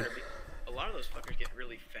 it's Yeah. a lot of those fuckers get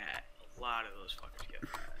really fat. A lot of those fuckers get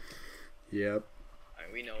fat. Yep. I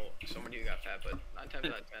mean, we know somebody who got fat, but 9 times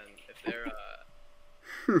out of 10, if they're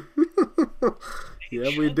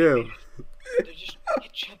Yeah, we chubby, do. they're just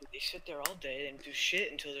fucking chubby. They sit there all day and do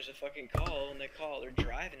shit until there's a fucking call, and they call. They're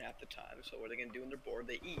driving half the time, so what are they gonna do when they're bored?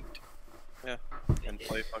 They eat. Yeah, and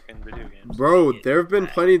play fucking video games. Bro, there have been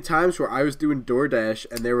plenty of times where I was doing DoorDash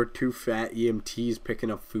and there were 2 fat EMTs picking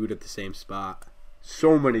up food at the same spot.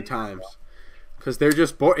 So many times. Because they're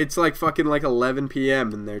just bored. It's like fucking like 11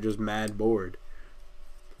 p.m. and they're just mad bored.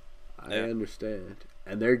 I understand.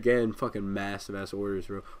 And they're getting fucking massive ass orders,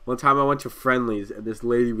 bro. One time I went to Friendly's and this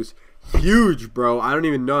lady was huge, bro. I don't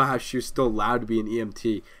even know how she was still allowed to be an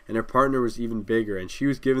EMT. And her partner was even bigger. And she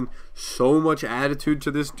was giving so much attitude to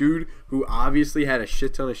this dude who obviously had a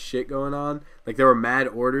shit ton of shit going on. Like there were mad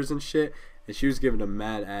orders and shit. And she was giving him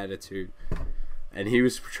mad attitude. And he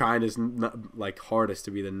was trying his like hardest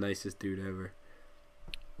to be the nicest dude ever.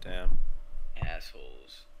 Damn.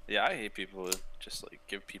 Assholes. Yeah, I hate people who just like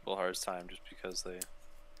give people a hard time just because they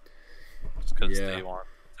want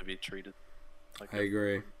to be treated. Like I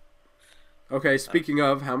agree. Okay, speaking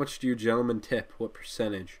of, how much do you gentlemen tip? What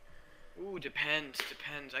percentage? Ooh, depends.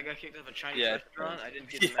 I got kicked out of a Chinese Yeah, restaurant. I didn't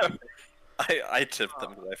get yeah. them. I tipped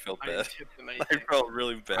them because I felt I bad. didn't tip them I anything. felt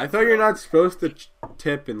really bad. I thought you're not supposed to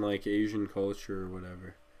tip in like Asian culture or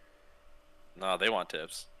whatever. No, they want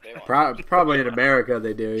tips. They want Probably in America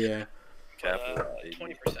they do, yeah. Capital.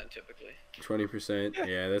 20% typically. 20%,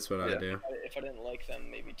 yeah, that's what I Yeah. do. If I didn't like them,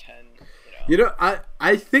 maybe 10. You know,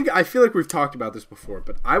 I feel like we've talked about this before,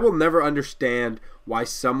 but I will never understand why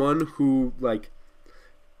someone who like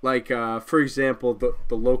for example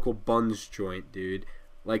the local buns joint, dude,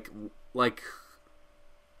 like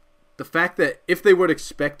the fact that if they would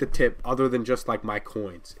expect the tip other than just like my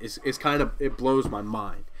coins is kind of, it blows my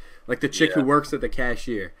mind. Like the chick who works at the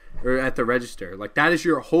cashier or at the register, like that is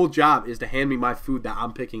your whole job, is to hand me my food that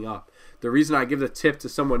I'm picking up. The reason I give the tip to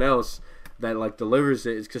someone else that like delivers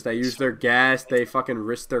it is because they use their gas, they fucking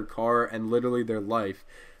risk their car and literally their life,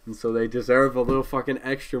 and so they deserve a little fucking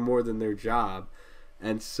extra more than their job.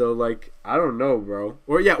 And so like I don't know, bro,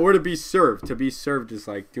 or to be served. To be served is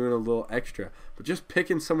like doing a little extra, but just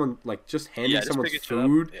picking someone, like just handing someone's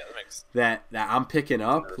food that I'm picking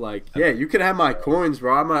up, like you could have my coins,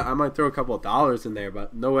 bro. I might throw a couple of dollars in there,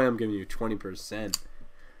 but no way I'm giving you 20%.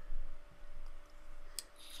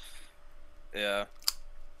 Yeah.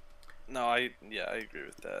 No, I agree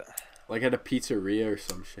with that. Like at a pizzeria or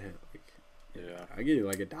some shit. Like, I give you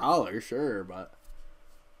like $1, sure, but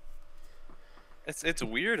it's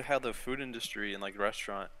weird how the food industry and like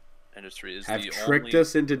restaurant industry is have tricked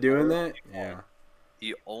us into doing that. Yeah.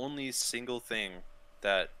 The only single thing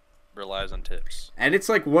that relies on tips. And it's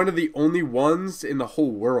like one of the only ones in the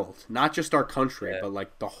whole world, not just our country, but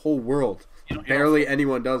like the whole world. Barely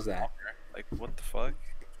anyone does that. Like what the fuck?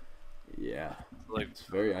 Yeah. Like it's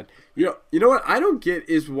very odd. You know what I don't get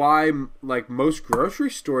is why like most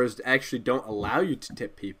grocery stores actually don't allow you to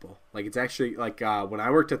tip people. Like it's actually like when I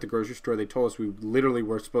worked at the grocery store, they told us we literally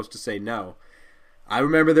were supposed to say no. I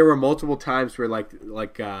remember there were multiple times where like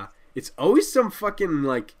it's always some fucking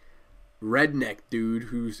like redneck dude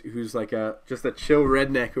who's like just a chill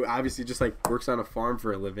redneck who obviously just like works on a farm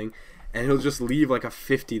for a living, and he'll just leave like a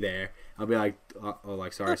 50 there. I'll be like, oh,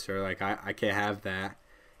 like sorry sir, like I can't have that.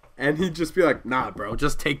 And he'd just be like, nah, bro,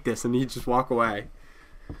 just take this. And he'd just walk away.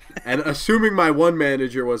 And assuming my one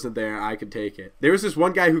manager wasn't there, I could take it. There was this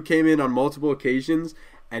one guy who came in on multiple occasions,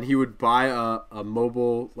 and he would buy a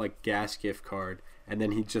mobile, like, gas gift card. And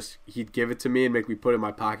then he'd give it to me and make me put it in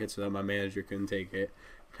my pocket so that my manager couldn't take it.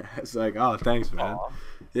 I was like, oh, thanks, man. Aww.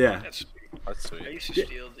 Yeah. That's sweet. I used to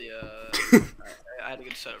steal the, I had a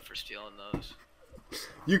good setup for stealing those.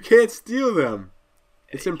 You can't steal them.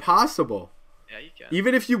 It's impossible. Yeah, you can.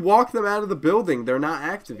 Even if you walk them out of the building, they're not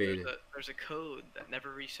activated. There's a code that never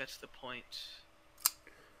resets the points.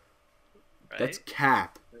 Right? That's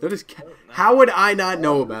cap. That is cap. How would I not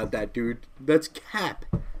know about that, dude? That's cap.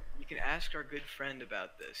 You can ask our good friend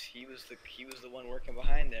about this. He was the one working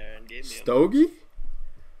behind there and gave me Stogie?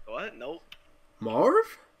 What? Nope.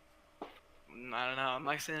 Marv? I don't know. I'm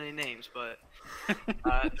not saying any names, but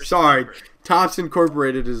sorry, Tops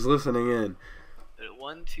Incorporated is listening in.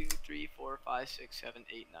 1, 2, 3, 4, 5, 6, 7,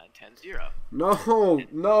 8, 9, 10, 0.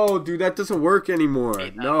 No, dude, that doesn't work anymore.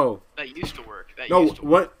 8, 9. No. That used to work.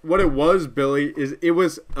 What it was, Billy, is it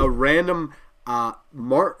was a random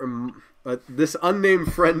this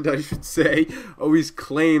unnamed friend, I should say, always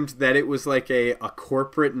claimed that it was like a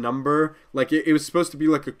corporate number. Like it was supposed to be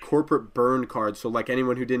like a corporate burn card, so like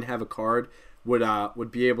anyone who didn't have a card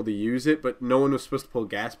would be able to use it, but no one was supposed to pull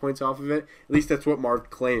gas points off of it. At least that's what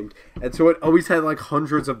Marv claimed. And so it always had like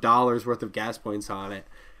hundreds of dollars worth of gas points on it.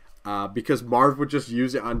 because Marv would just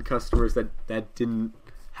use it on customers that didn't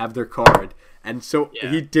have their card. And so Yeah.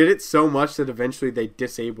 he did it so much that eventually they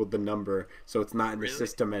disabled the number, so it's not in the Really?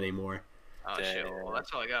 system anymore. Oh shit. Damn. Well,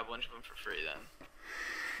 that's how I got a bunch of them for free then.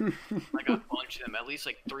 I got a bunch of them, at least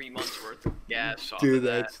like 3 months worth of gas off Dude, of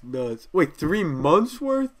that. that's nuts. Wait, 3 months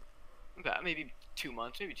worth? Okay, maybe 2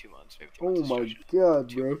 months, maybe 2 months, maybe 2 Oh months. my is stretching it. god,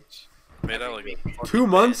 2 bro. months. Made out Every like week. a fucking 2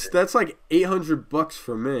 months? bandit. That's like $800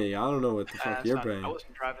 for me. I don't know what the fuck That's you're not- paying. I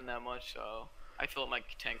wasn't driving that much, so I fill up my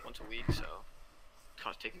tank once a week, so it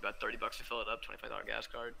costs taking about $30 to fill it up, $25 gas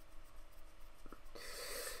card.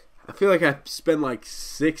 I feel like I spend like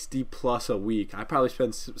 60 plus a week. I probably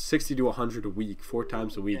spend 60 to 100 a week, 4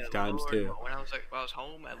 times a week, Yeah, times Lord, 2. When I was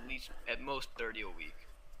home, at least at most 30 a week.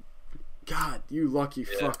 God, you lucky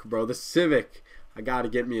Yeah. fuck, bro. The Civic. I gotta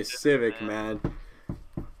get me a Civic, man. man.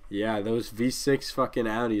 Yeah, those V6 fucking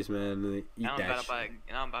Audis, man. They eat Now I'm that about to shit. buy.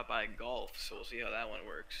 Now I'm about to buy a Golf, so we'll see how that one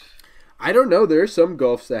works. I don't know. There are some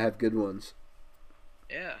Golfs that have good ones.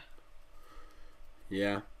 Yeah.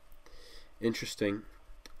 Yeah. Interesting.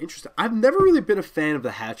 Interesting. I've never really been a fan of the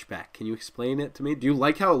hatchback. Can you explain it to me? Do you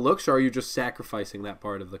like how it looks, or are you just sacrificing that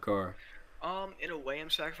part of the car? In a way, I'm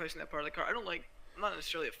sacrificing that part of the car. I'm not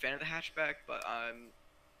necessarily a fan of the hatchback, but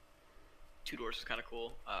 2 doors is kind of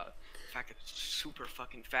cool. The fact that it's super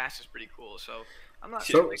fucking fast is pretty cool. So I'm not.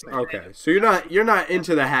 So really a fan okay, of- so you're not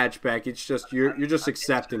into the hatchback. It's just you're just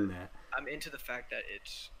accepting that. I'm into the fact that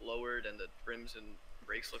it's lowered and the rims and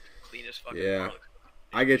brakes look clean as fuck. and Yeah. the car looks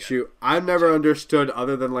I get you. I've never understood,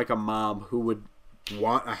 other than like a mom who would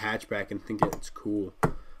want a hatchback and think it's cool.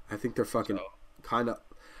 I think they're fucking So, kind of.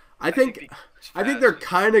 I think it's they're fast.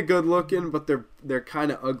 kind of good looking, but they're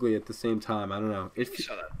kind of ugly at the same time. I don't know. You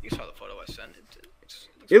saw that. You saw the photo I sent.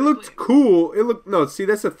 It looked cool. It looked no. See,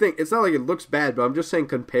 that's the thing. It's not like it looks bad, but I'm just saying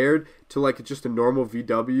compared to like just a normal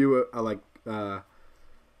VW,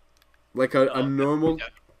 like a normal.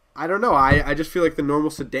 I don't know. I just feel like the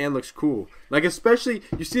normal sedan looks cool. Like especially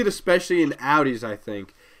you see it especially in Audis. I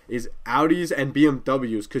think is Audis and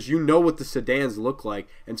BMWs because you know what the sedans look like,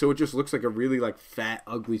 and so it just looks like a really like fat,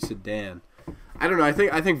 ugly sedan. I don't know. I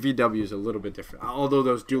think VW is a little bit different, although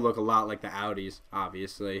those do look a lot like the Audis,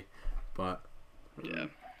 obviously. But Yeah.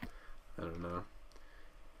 I don't know.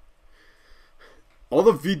 All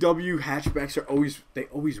the VW hatchbacks are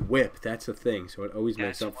always whip. That's the thing. So it always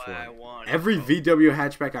makes That's up for why I it. want Every it. VW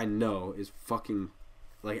hatchback I know is fucking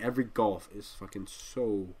like every Golf is fucking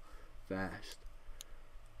so fast.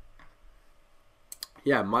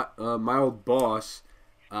 Yeah, my old boss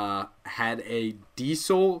had a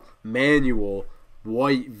diesel manual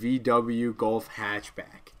white VW Golf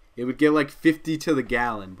hatchback. It would get like 50 to the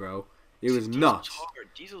gallon, bro. It was Diesel's nuts. hard.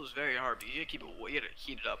 Diesel is very hard because you gotta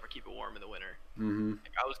heat it up or keep it warm in the winter. Mm-hmm.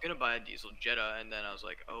 Like, I was gonna buy a diesel Jetta, and then I was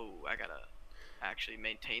like, oh, I gotta actually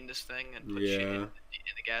maintain this thing and put shit in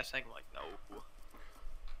the gas tank. I'm like, no.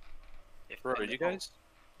 Bro, are you guys?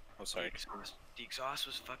 Oh, sorry. The exhaust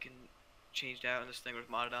was fucking changed out, and this thing was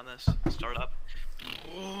modded on this. Start up.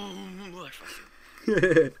 Like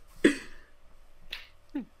fucking-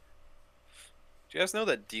 Do you guys know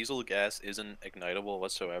that diesel gas isn't ignitable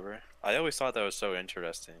whatsoever? I always thought that was so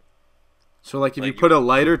interesting. So like if you Like, put a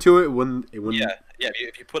lighter to it, it wouldn't. Yeah.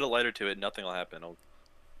 If you put a lighter to it, nothing will happen.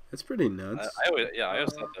 That's pretty nuts. I always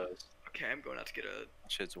thought that was Okay, I'm going out to get a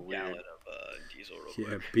shit's gallon weird. of diesel real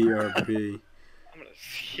Yeah, quick. BRB. I'm gonna,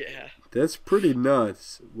 yeah. That's pretty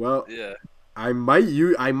nuts. Well, Yeah. I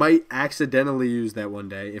might accidentally use that one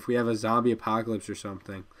day if we have a zombie apocalypse or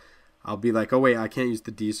something. I'll be like, oh wait, I can't use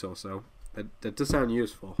the diesel, so that does sound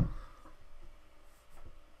useful.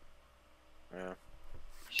 Yeah.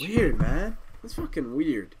 Weird, man. That's fucking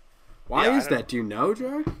weird. Why Yeah, I is don't- that? Do you know,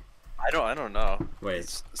 Jar? I don't know. Wait.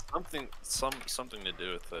 It's something to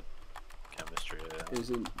do with the chemistry. Yeah.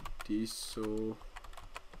 Isn't diesel?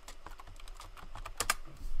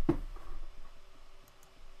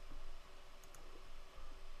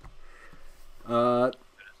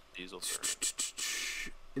 Diesel.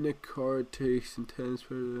 In a car, it takes intense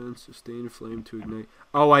pressure and sustained flame to ignite.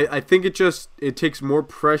 Oh, I think it takes more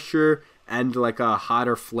pressure and like a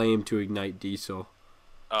hotter flame to ignite diesel.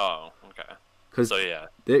 Oh, okay. Cause So yeah.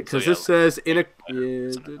 Because So, yeah, this says in a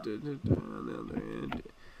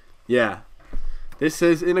yeah, this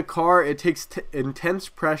says in a car it takes intense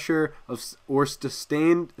pressure or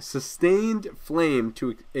sustained flame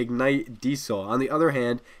to ignite diesel. On the other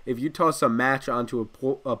hand, if you toss a match onto a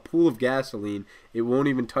pool of gasoline, it won't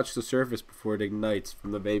even touch the surface before it ignites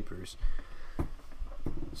from the vapors.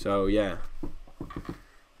 So yeah,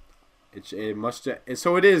 it must.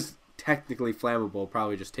 So it is technically flammable.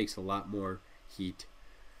 Probably just takes a lot more heat.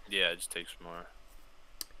 Yeah, it just takes more.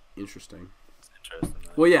 Interesting. It's interesting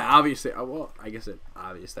Well, yeah, obviously. Well, I guess it's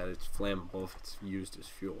obvious that it's flammable if it's used as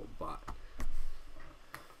fuel, but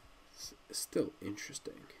it's still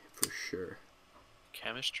interesting for sure.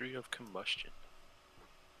 Chemistry of combustion.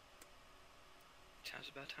 Sounds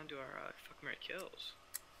about time to our fuck, marry, kills.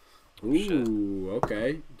 Ooh,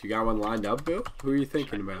 okay. Do you got one lined up, Bill? Who are you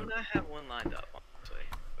thinking I about? do not have one lined up, honestly.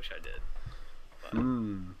 Wish I did. But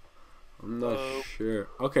I'm not sure.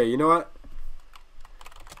 Okay, you know what?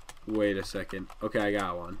 Wait a second. Okay, I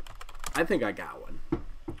got one. I think I got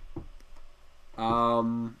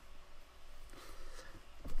one.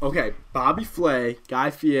 Okay, Bobby Flay, Guy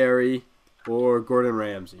Fieri, or Gordon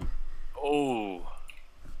Ramsay. Oh.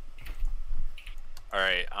 All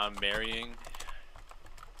right, I'm marrying.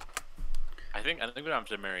 I think I'm gonna have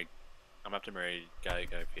to marry. I'm gonna have to marry Guy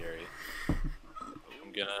Fieri.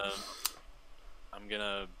 I'm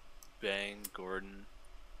gonna bang Gordon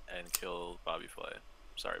and kill Bobby Flay.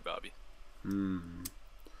 Sorry, Bobby.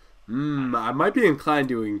 I might be inclined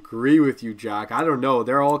to agree with you, Jock. I don't know.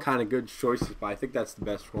 They're all kind of good choices, but I think that's the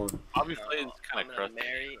best one. Bobby Flay is kind of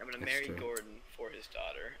crusty. I'm gonna marry true. Gordon for his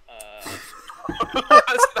daughter.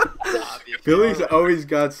 Billy's always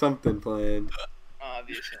got something planned.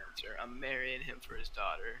 Obvious answer. I'm marrying him for his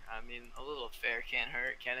daughter. I mean, a little affair can't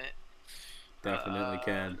hurt, can it? Definitely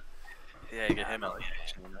can. Yeah, you get him out.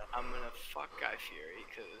 I'm gonna fuck Guy Fieri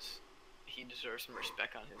because he deserves some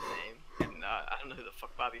respect on his name. And I don't know who the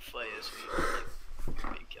fuck Bobby Flay is. He's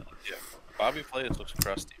being killed. Yeah, Bobby Flay looks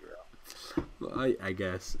crusty, bro. Well, I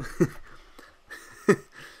guess.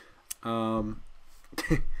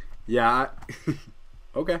 Yeah.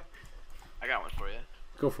 Okay. I got one for you.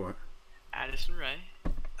 Go for it. Addison Rae,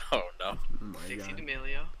 Oh no. Oh my Dixie god.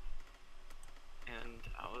 D'Amelio, and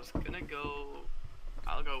I'll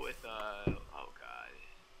go with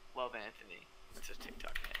Love Anthony. That's his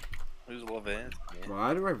TikTok name. Who's Love Anthony?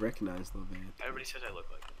 Why do I recognize Love Anthony? Everybody says I look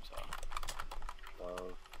like him, so.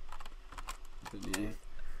 Love. Anthony?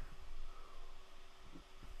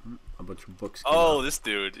 A bunch of books. Oh, this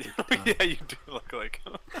dude. Yeah, you do look like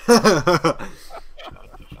him.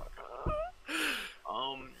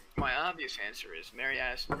 My obvious answer is marry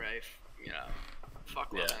Addison Rae.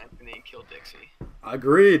 Fuck Love Yeah. Anthony and kill Dixie.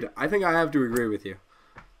 Agreed. I think I have to agree with you.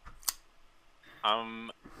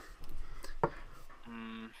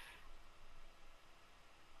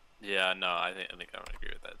 Yeah, no, I think I'm gonna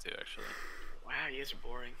agree with that too, actually. Wow, you guys are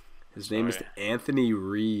boring. His name is Sorry. Anthony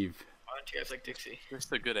Reeve. Why don't you guys like Dixie?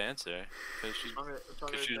 That's a good answer,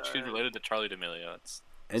 because she's related to Charlie D'Amelio.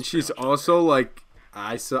 And she's also like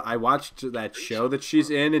I watched that show that she's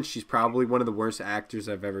in, and she's probably one of the worst actors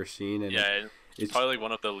I've ever seen. And Yeah, it's it's probably like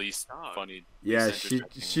one of the least funny. yeah, least she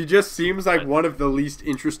interesting- just seems like one of the least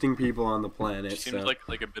interesting people on the planet. She seems so.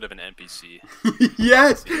 like a bit of an NPC.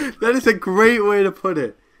 Yes, that is a great way to put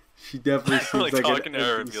it. She definitely seems like like talking an to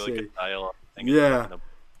her would be like NPC. a dialogue thing. Yeah.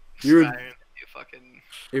 You would, You fucking.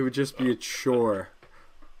 it would just be a chore.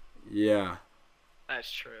 Yeah.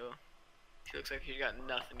 That's true. She looks like she's got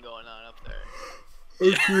nothing going on up there.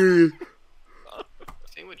 Agreed.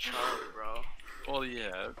 Same with Charlie, bro. Well,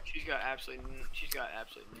 yeah. She's got absolutely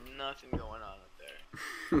nothing going on up there.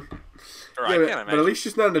 Or I Yeah, can't but at least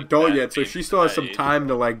she's not an adult that yet, so being she still has that some age. time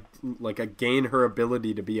to like gain her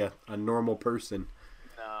ability to be a normal person.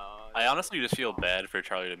 No. I honestly just feel bad for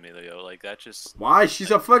Charlie D'Amelio. Like that just Why? She's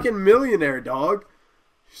a fucking millionaire, dog.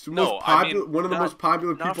 She's the No, most I mean, one of the not- most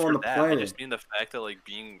popular not people for on the that. planet. I just mean the fact that like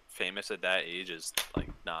being famous at that age is like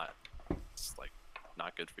not, it's like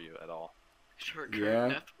not good for you at all. Her current Yeah.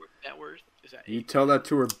 net worth is at You tell that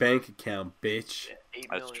to her bank account, bitch. 8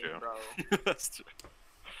 That's million, true. bro. That's true.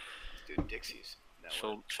 Dude, Dixie's net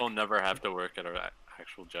worth. She'll never have to work at her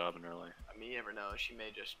actual job in her life. I mean, you never know. She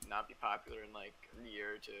may just not be popular in like a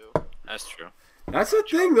year or two. That's true. That's the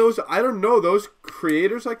thing. I don't know. Those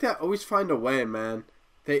creators like that always find a way, man.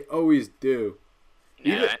 They always do.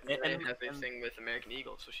 Yeah, And has a thing with American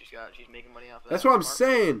Eagle, so she's making money off of that. That's what I'm Smart.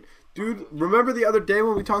 saying. Dude, remember the other day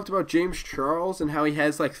when we talked about James Charles and how he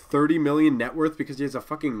has like 30 million net worth because he has a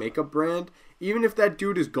fucking makeup brand? Even if that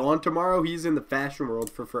dude is gone tomorrow, he's in the fashion world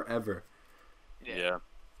for forever. Yeah.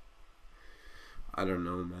 I don't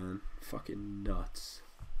know, man. Fucking nuts.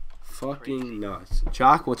 Fucking nuts.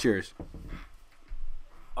 Chalk, what's yours?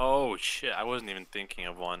 Oh shit! I wasn't even thinking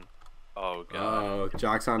of one. Oh god. Oh,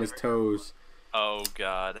 Jock's on his toes. Oh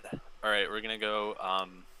god. All right, we're gonna go.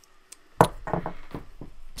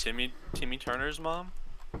 Timmy Turner's mom.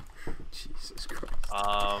 Jesus Christ.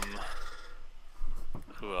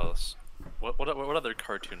 Who else? What other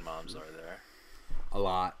cartoon moms are there? A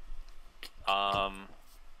lot.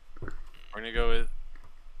 We're gonna go with.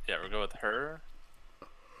 Yeah, we'll go with her.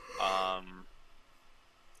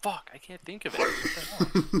 Fuck, I can't think of it. What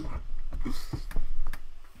the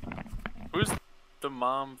hell? Who's the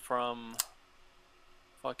mom from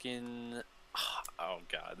fucking... Oh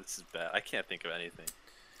god, this is bad. I can't think of anything.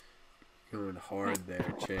 Going hard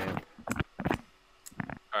there, champ.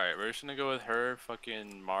 Alright, we're just gonna go with her,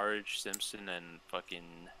 fucking Marge Simpson, and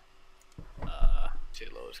fucking... Say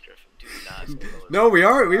Lois Griffin. Do not say Lois. No, we've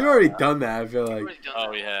already done that. I feel We've like. already done Oh,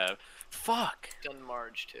 that. we have. Fuck! Done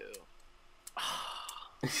Marge too.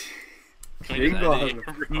 Can we just Jingle end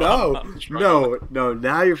it? No, I'm struggling. no.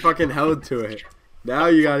 Now you're fucking held to it. Now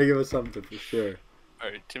you gotta give us something for sure.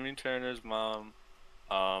 Alright, Timmy Turner's mom.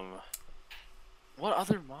 What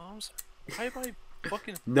other moms? Why am I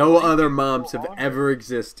fucking... No thinking other so moms have hard? ever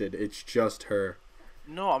existed. It's just her.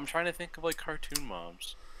 No, I'm trying to think of like cartoon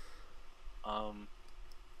moms.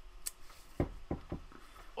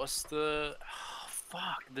 What's the...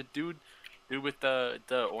 fuck, the dude with the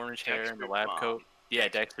orange hair and the Dexter's lab mom. coat. Yeah,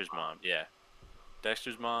 Dexter's mom. Yeah,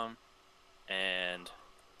 Dexter's mom, and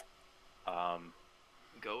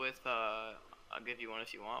Go with I'll give you one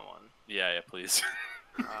if you want one. yeah, please.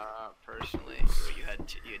 Personally, you had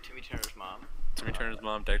Timmy Turner's mom. Timmy Turner's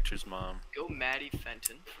mom, Dexter's mom. Go Maddie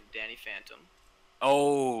Fenton from Danny Phantom.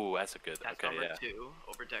 Oh, that's a good. That's Okay, number yeah. 2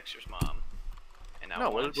 over Dexter's mom. And I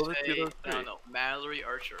No, want to what are the say other three? no, Mallory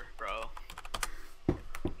Archer, bro,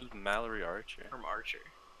 Who's Mallory Archer? from Archer.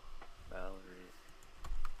 Mallory.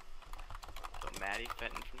 So Maddie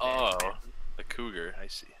Fenton from Danny Oh, Phantom. the cougar. I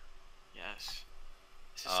see. Yes.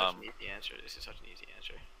 This is such an easy answer. This is such an easy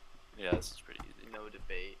answer. Yeah, this is pretty easy. No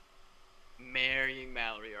debate. Marrying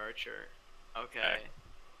Mallory Archer. Okay. Okay.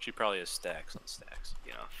 She probably has stacks on stacks.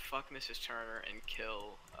 You know, fuck Mrs. Turner and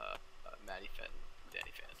kill Maddie Fenton from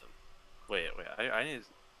Danny Phantom. Wait. I need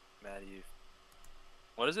Maddie.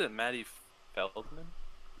 What is it? Maddie Feldman?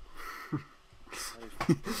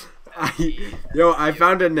 I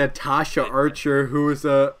found a Natasha Archer who was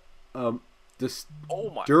a this Oh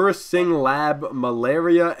my. Durasing Lab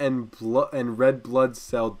malaria and red blood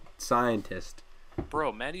cell scientist.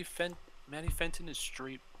 Bro, Maddie Fenton is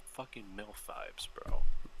straight fucking MILF vibes, bro.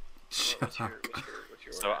 What's your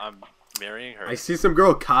So order? I'm marrying her. I see some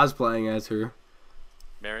girl cosplaying as her.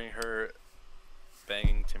 Marrying her,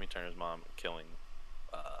 banging Timmy Turner's mom, killing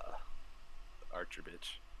Archer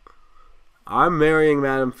bitch. I'm marrying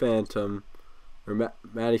Madame Phantom, or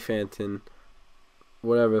Maddie Phantom,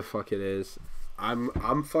 whatever the fuck it is.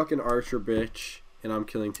 I'm fucking Archer bitch, and I'm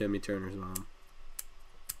killing Timmy Turner's mom.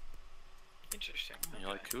 Interesting. You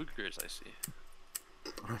like cougars, I see.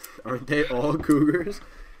 Aren't they all cougars?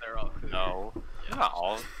 They're all cool. No, Yeah. not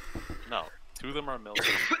all. No, 2 of them are MILF.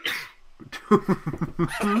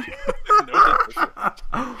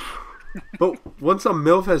 No, But once a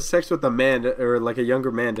MILF has sex with a man, or like a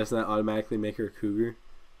younger man, doesn't that automatically make her a cougar?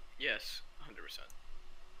 Yes, 100%.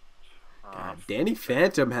 God, Danny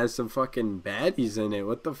Phantom has some fucking baddies in it.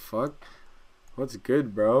 What the fuck? What's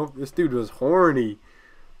good, bro? This dude was horny.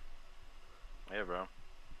 Yeah, bro.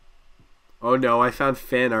 Oh no, I found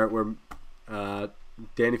fan art where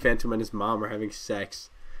Danny Phantom and his mom are having sex.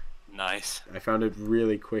 Nice. I found it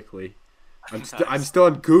really quickly. I'm Nice. still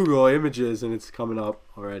on Google Images and it's coming up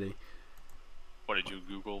already. What did you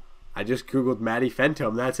Google? I just googled Maddie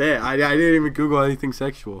Phantom. That's it. I didn't even Google anything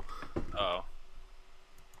sexual. Oh.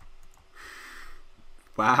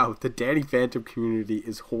 Wow, the Danny Phantom community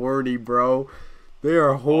is horny, bro. They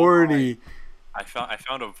are horny. I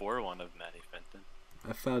found a vor one of Maddie Fenton.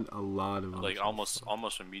 I found a lot of them. Like almost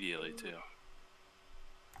immediately too.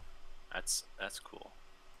 That's cool.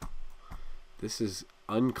 This is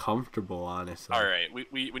uncomfortable, honestly. All right, we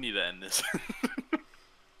need to end this.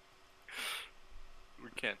 We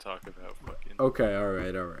can't talk about fucking Okay, all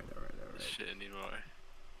right. this shit anymore.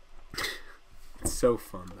 It's so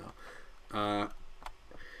fun though.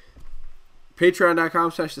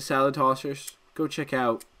 Patreon.com/the Salad Tossers. Go check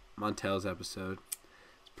out Montel's episode.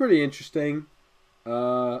 It's pretty interesting.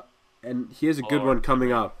 And he has a good one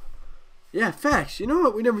coming up. Yeah, facts. You know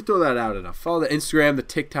what? We never throw that out enough. Follow the Instagram, the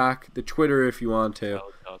TikTok, the Twitter if you want to.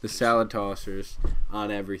 The Salad Tossers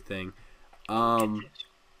on everything. Quickly.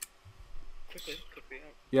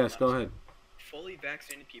 Yes, go ahead. Fully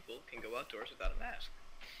vaccinated people can go outdoors without a mask.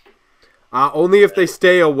 Only if they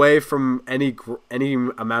stay away from any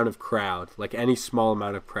amount of crowd, like any small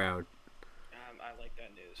amount of crowd. I like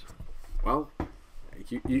that news. Well,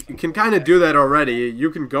 you can kind of do that already. You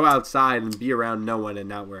can go outside and be around no one and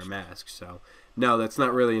not wear a mask. So, no, that's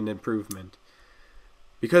not really an improvement.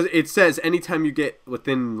 Because it says anytime you get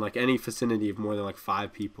within like any vicinity of more than like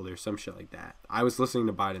 5 people or some shit like that. I was listening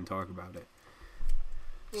to Biden talk about it.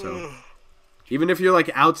 So, Even if you're like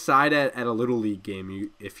outside at a little league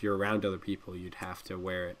game, if you're around other people, you'd have to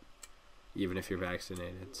wear it, even if you're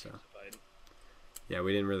vaccinated. So yeah,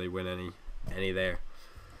 we didn't really win any there.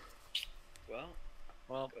 Well,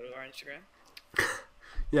 go to our Instagram.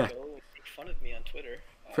 Yeah. Go make fun of me on Twitter.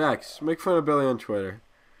 Facts. Make fun of Billy on Twitter.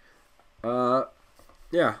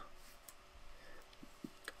 Yeah.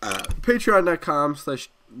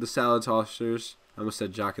 Patreon.com/thesaladtossers. I almost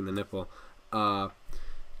said Jock and the Nipple.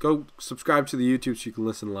 Go subscribe to the YouTube so you can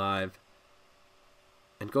listen live.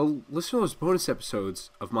 And go listen to those bonus episodes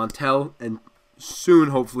of Montel and soon,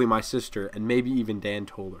 hopefully, my sister. And maybe even Dan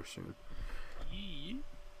Toller soon.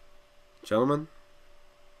 Gentlemen.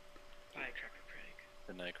 Bye, Cracker Craig.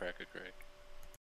 Good night, Cracker Craig.